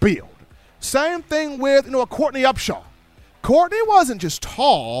thick build. Same thing with a Courtney Upshaw. Courtney wasn't just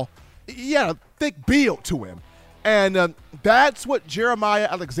tall; he had a thick build to him, and that's what Jeremiah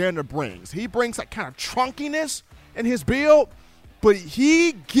Alexander brings. He brings that kind of trunkiness in his build, but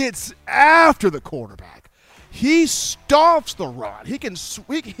he gets after the quarterback. He stuffs the run. He can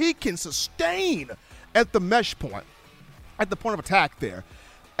sustain at the mesh point, at the point of attack there.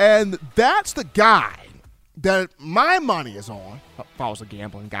 And that's the guy that my money is on, if I was a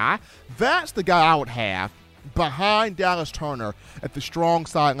gambling guy. That's the guy I would have behind Dallas Turner at the strong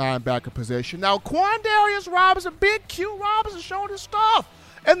side linebacker position. Now, Quandarius Robinson, Big Q Robinson showed his stuff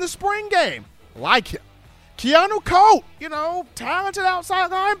in the spring game. Like him. Keanu Colt, talented outside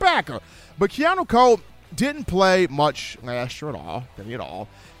linebacker. But Keanu Colt didn't play much last year at all,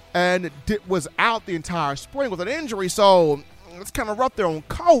 and was out the entire spring with an injury, so it's kind of rough there on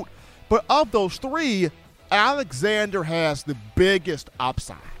Colt. But of those three, Alexander has the biggest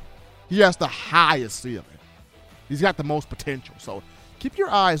upside. He has the highest ceiling. He's got the most potential. So keep your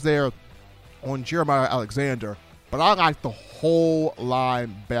eyes there on Jeremiah Alexander. But I like the whole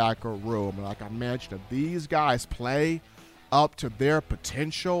linebacker room. And like I mentioned, if these guys play up to their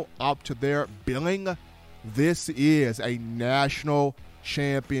potential, up to their billing, this is a national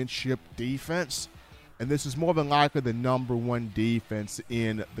championship defense. And this is more than likely the number one defense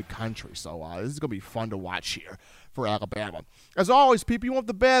in the country. So this is going to be fun to watch here for Alabama. As always, people, you want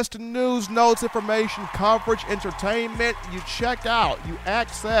the best news, notes, information, coverage, entertainment, you check out, you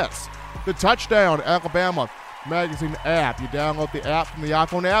access the Touchdown Alabama magazine app. You download the app from the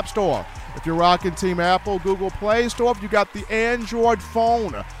iPhone App Store. If you're rocking Team Apple, Google Play Store, if you got the Android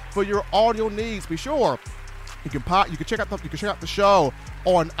phone for your audio needs, be sure you can check out the show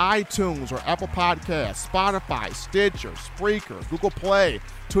on iTunes or Apple Podcasts, Spotify, Stitcher, Spreaker, Google Play,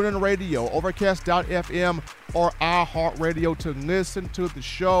 TuneIn Radio, Overcast.fm, or iHeartRadio to listen to the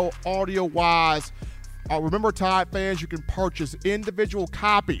show audio-wise. Remember, Tide fans, you can purchase individual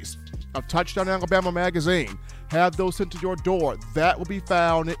copies of Touchdown Alabama magazine. have those sent to your door. That will be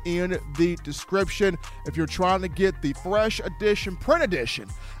found in the description. If you're trying to get the fresh edition, print edition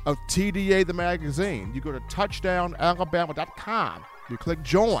of TDA the magazine, you go to touchdownalabama.com. You click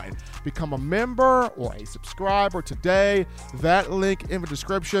join, become a member or a subscriber today. That link in the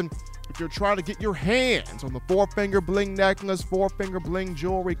description. If you're trying to get your hands on the 4-finger bling necklace, 4-finger bling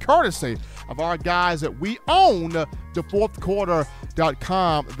jewelry, courtesy of our guys at We Own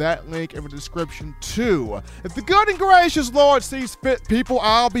thefourthquarter.com, that link in the description too. If the good and gracious Lord sees fit, people,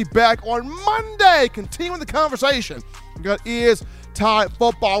 I'll be back on Monday, continuing the conversation that is Tide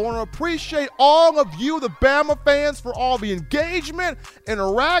football. I want to appreciate all of you, the Bama fans, for all the engagement,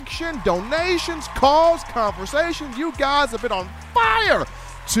 interaction, donations, calls, conversation. You guys have been on fire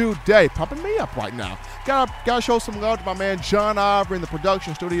today, pumping me up right now. Gotta show some love to my man John Ivory in the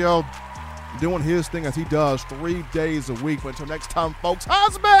production studio, doing his thing as he does 3 days a week. But until next time, folks,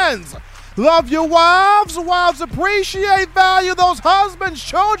 husbands, love your wives. Wives appreciate, value those husbands.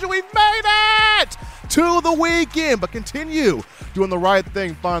 Children, we've made it to the weekend, but continue doing the right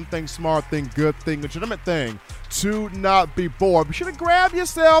thing, fun thing, smart thing, good thing, legitimate thing, to not be bored. Be sure to grab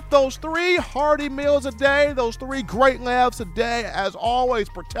yourself those 3 hearty meals a day, those 3 great laughs a day. As always,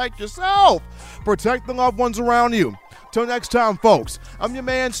 protect yourself, protect the loved ones around you. Till next time, folks, I'm your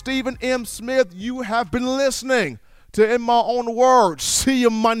man, Stephen M. Smith. You have been listening to In My Own Words. See you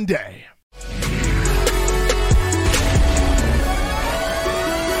Monday.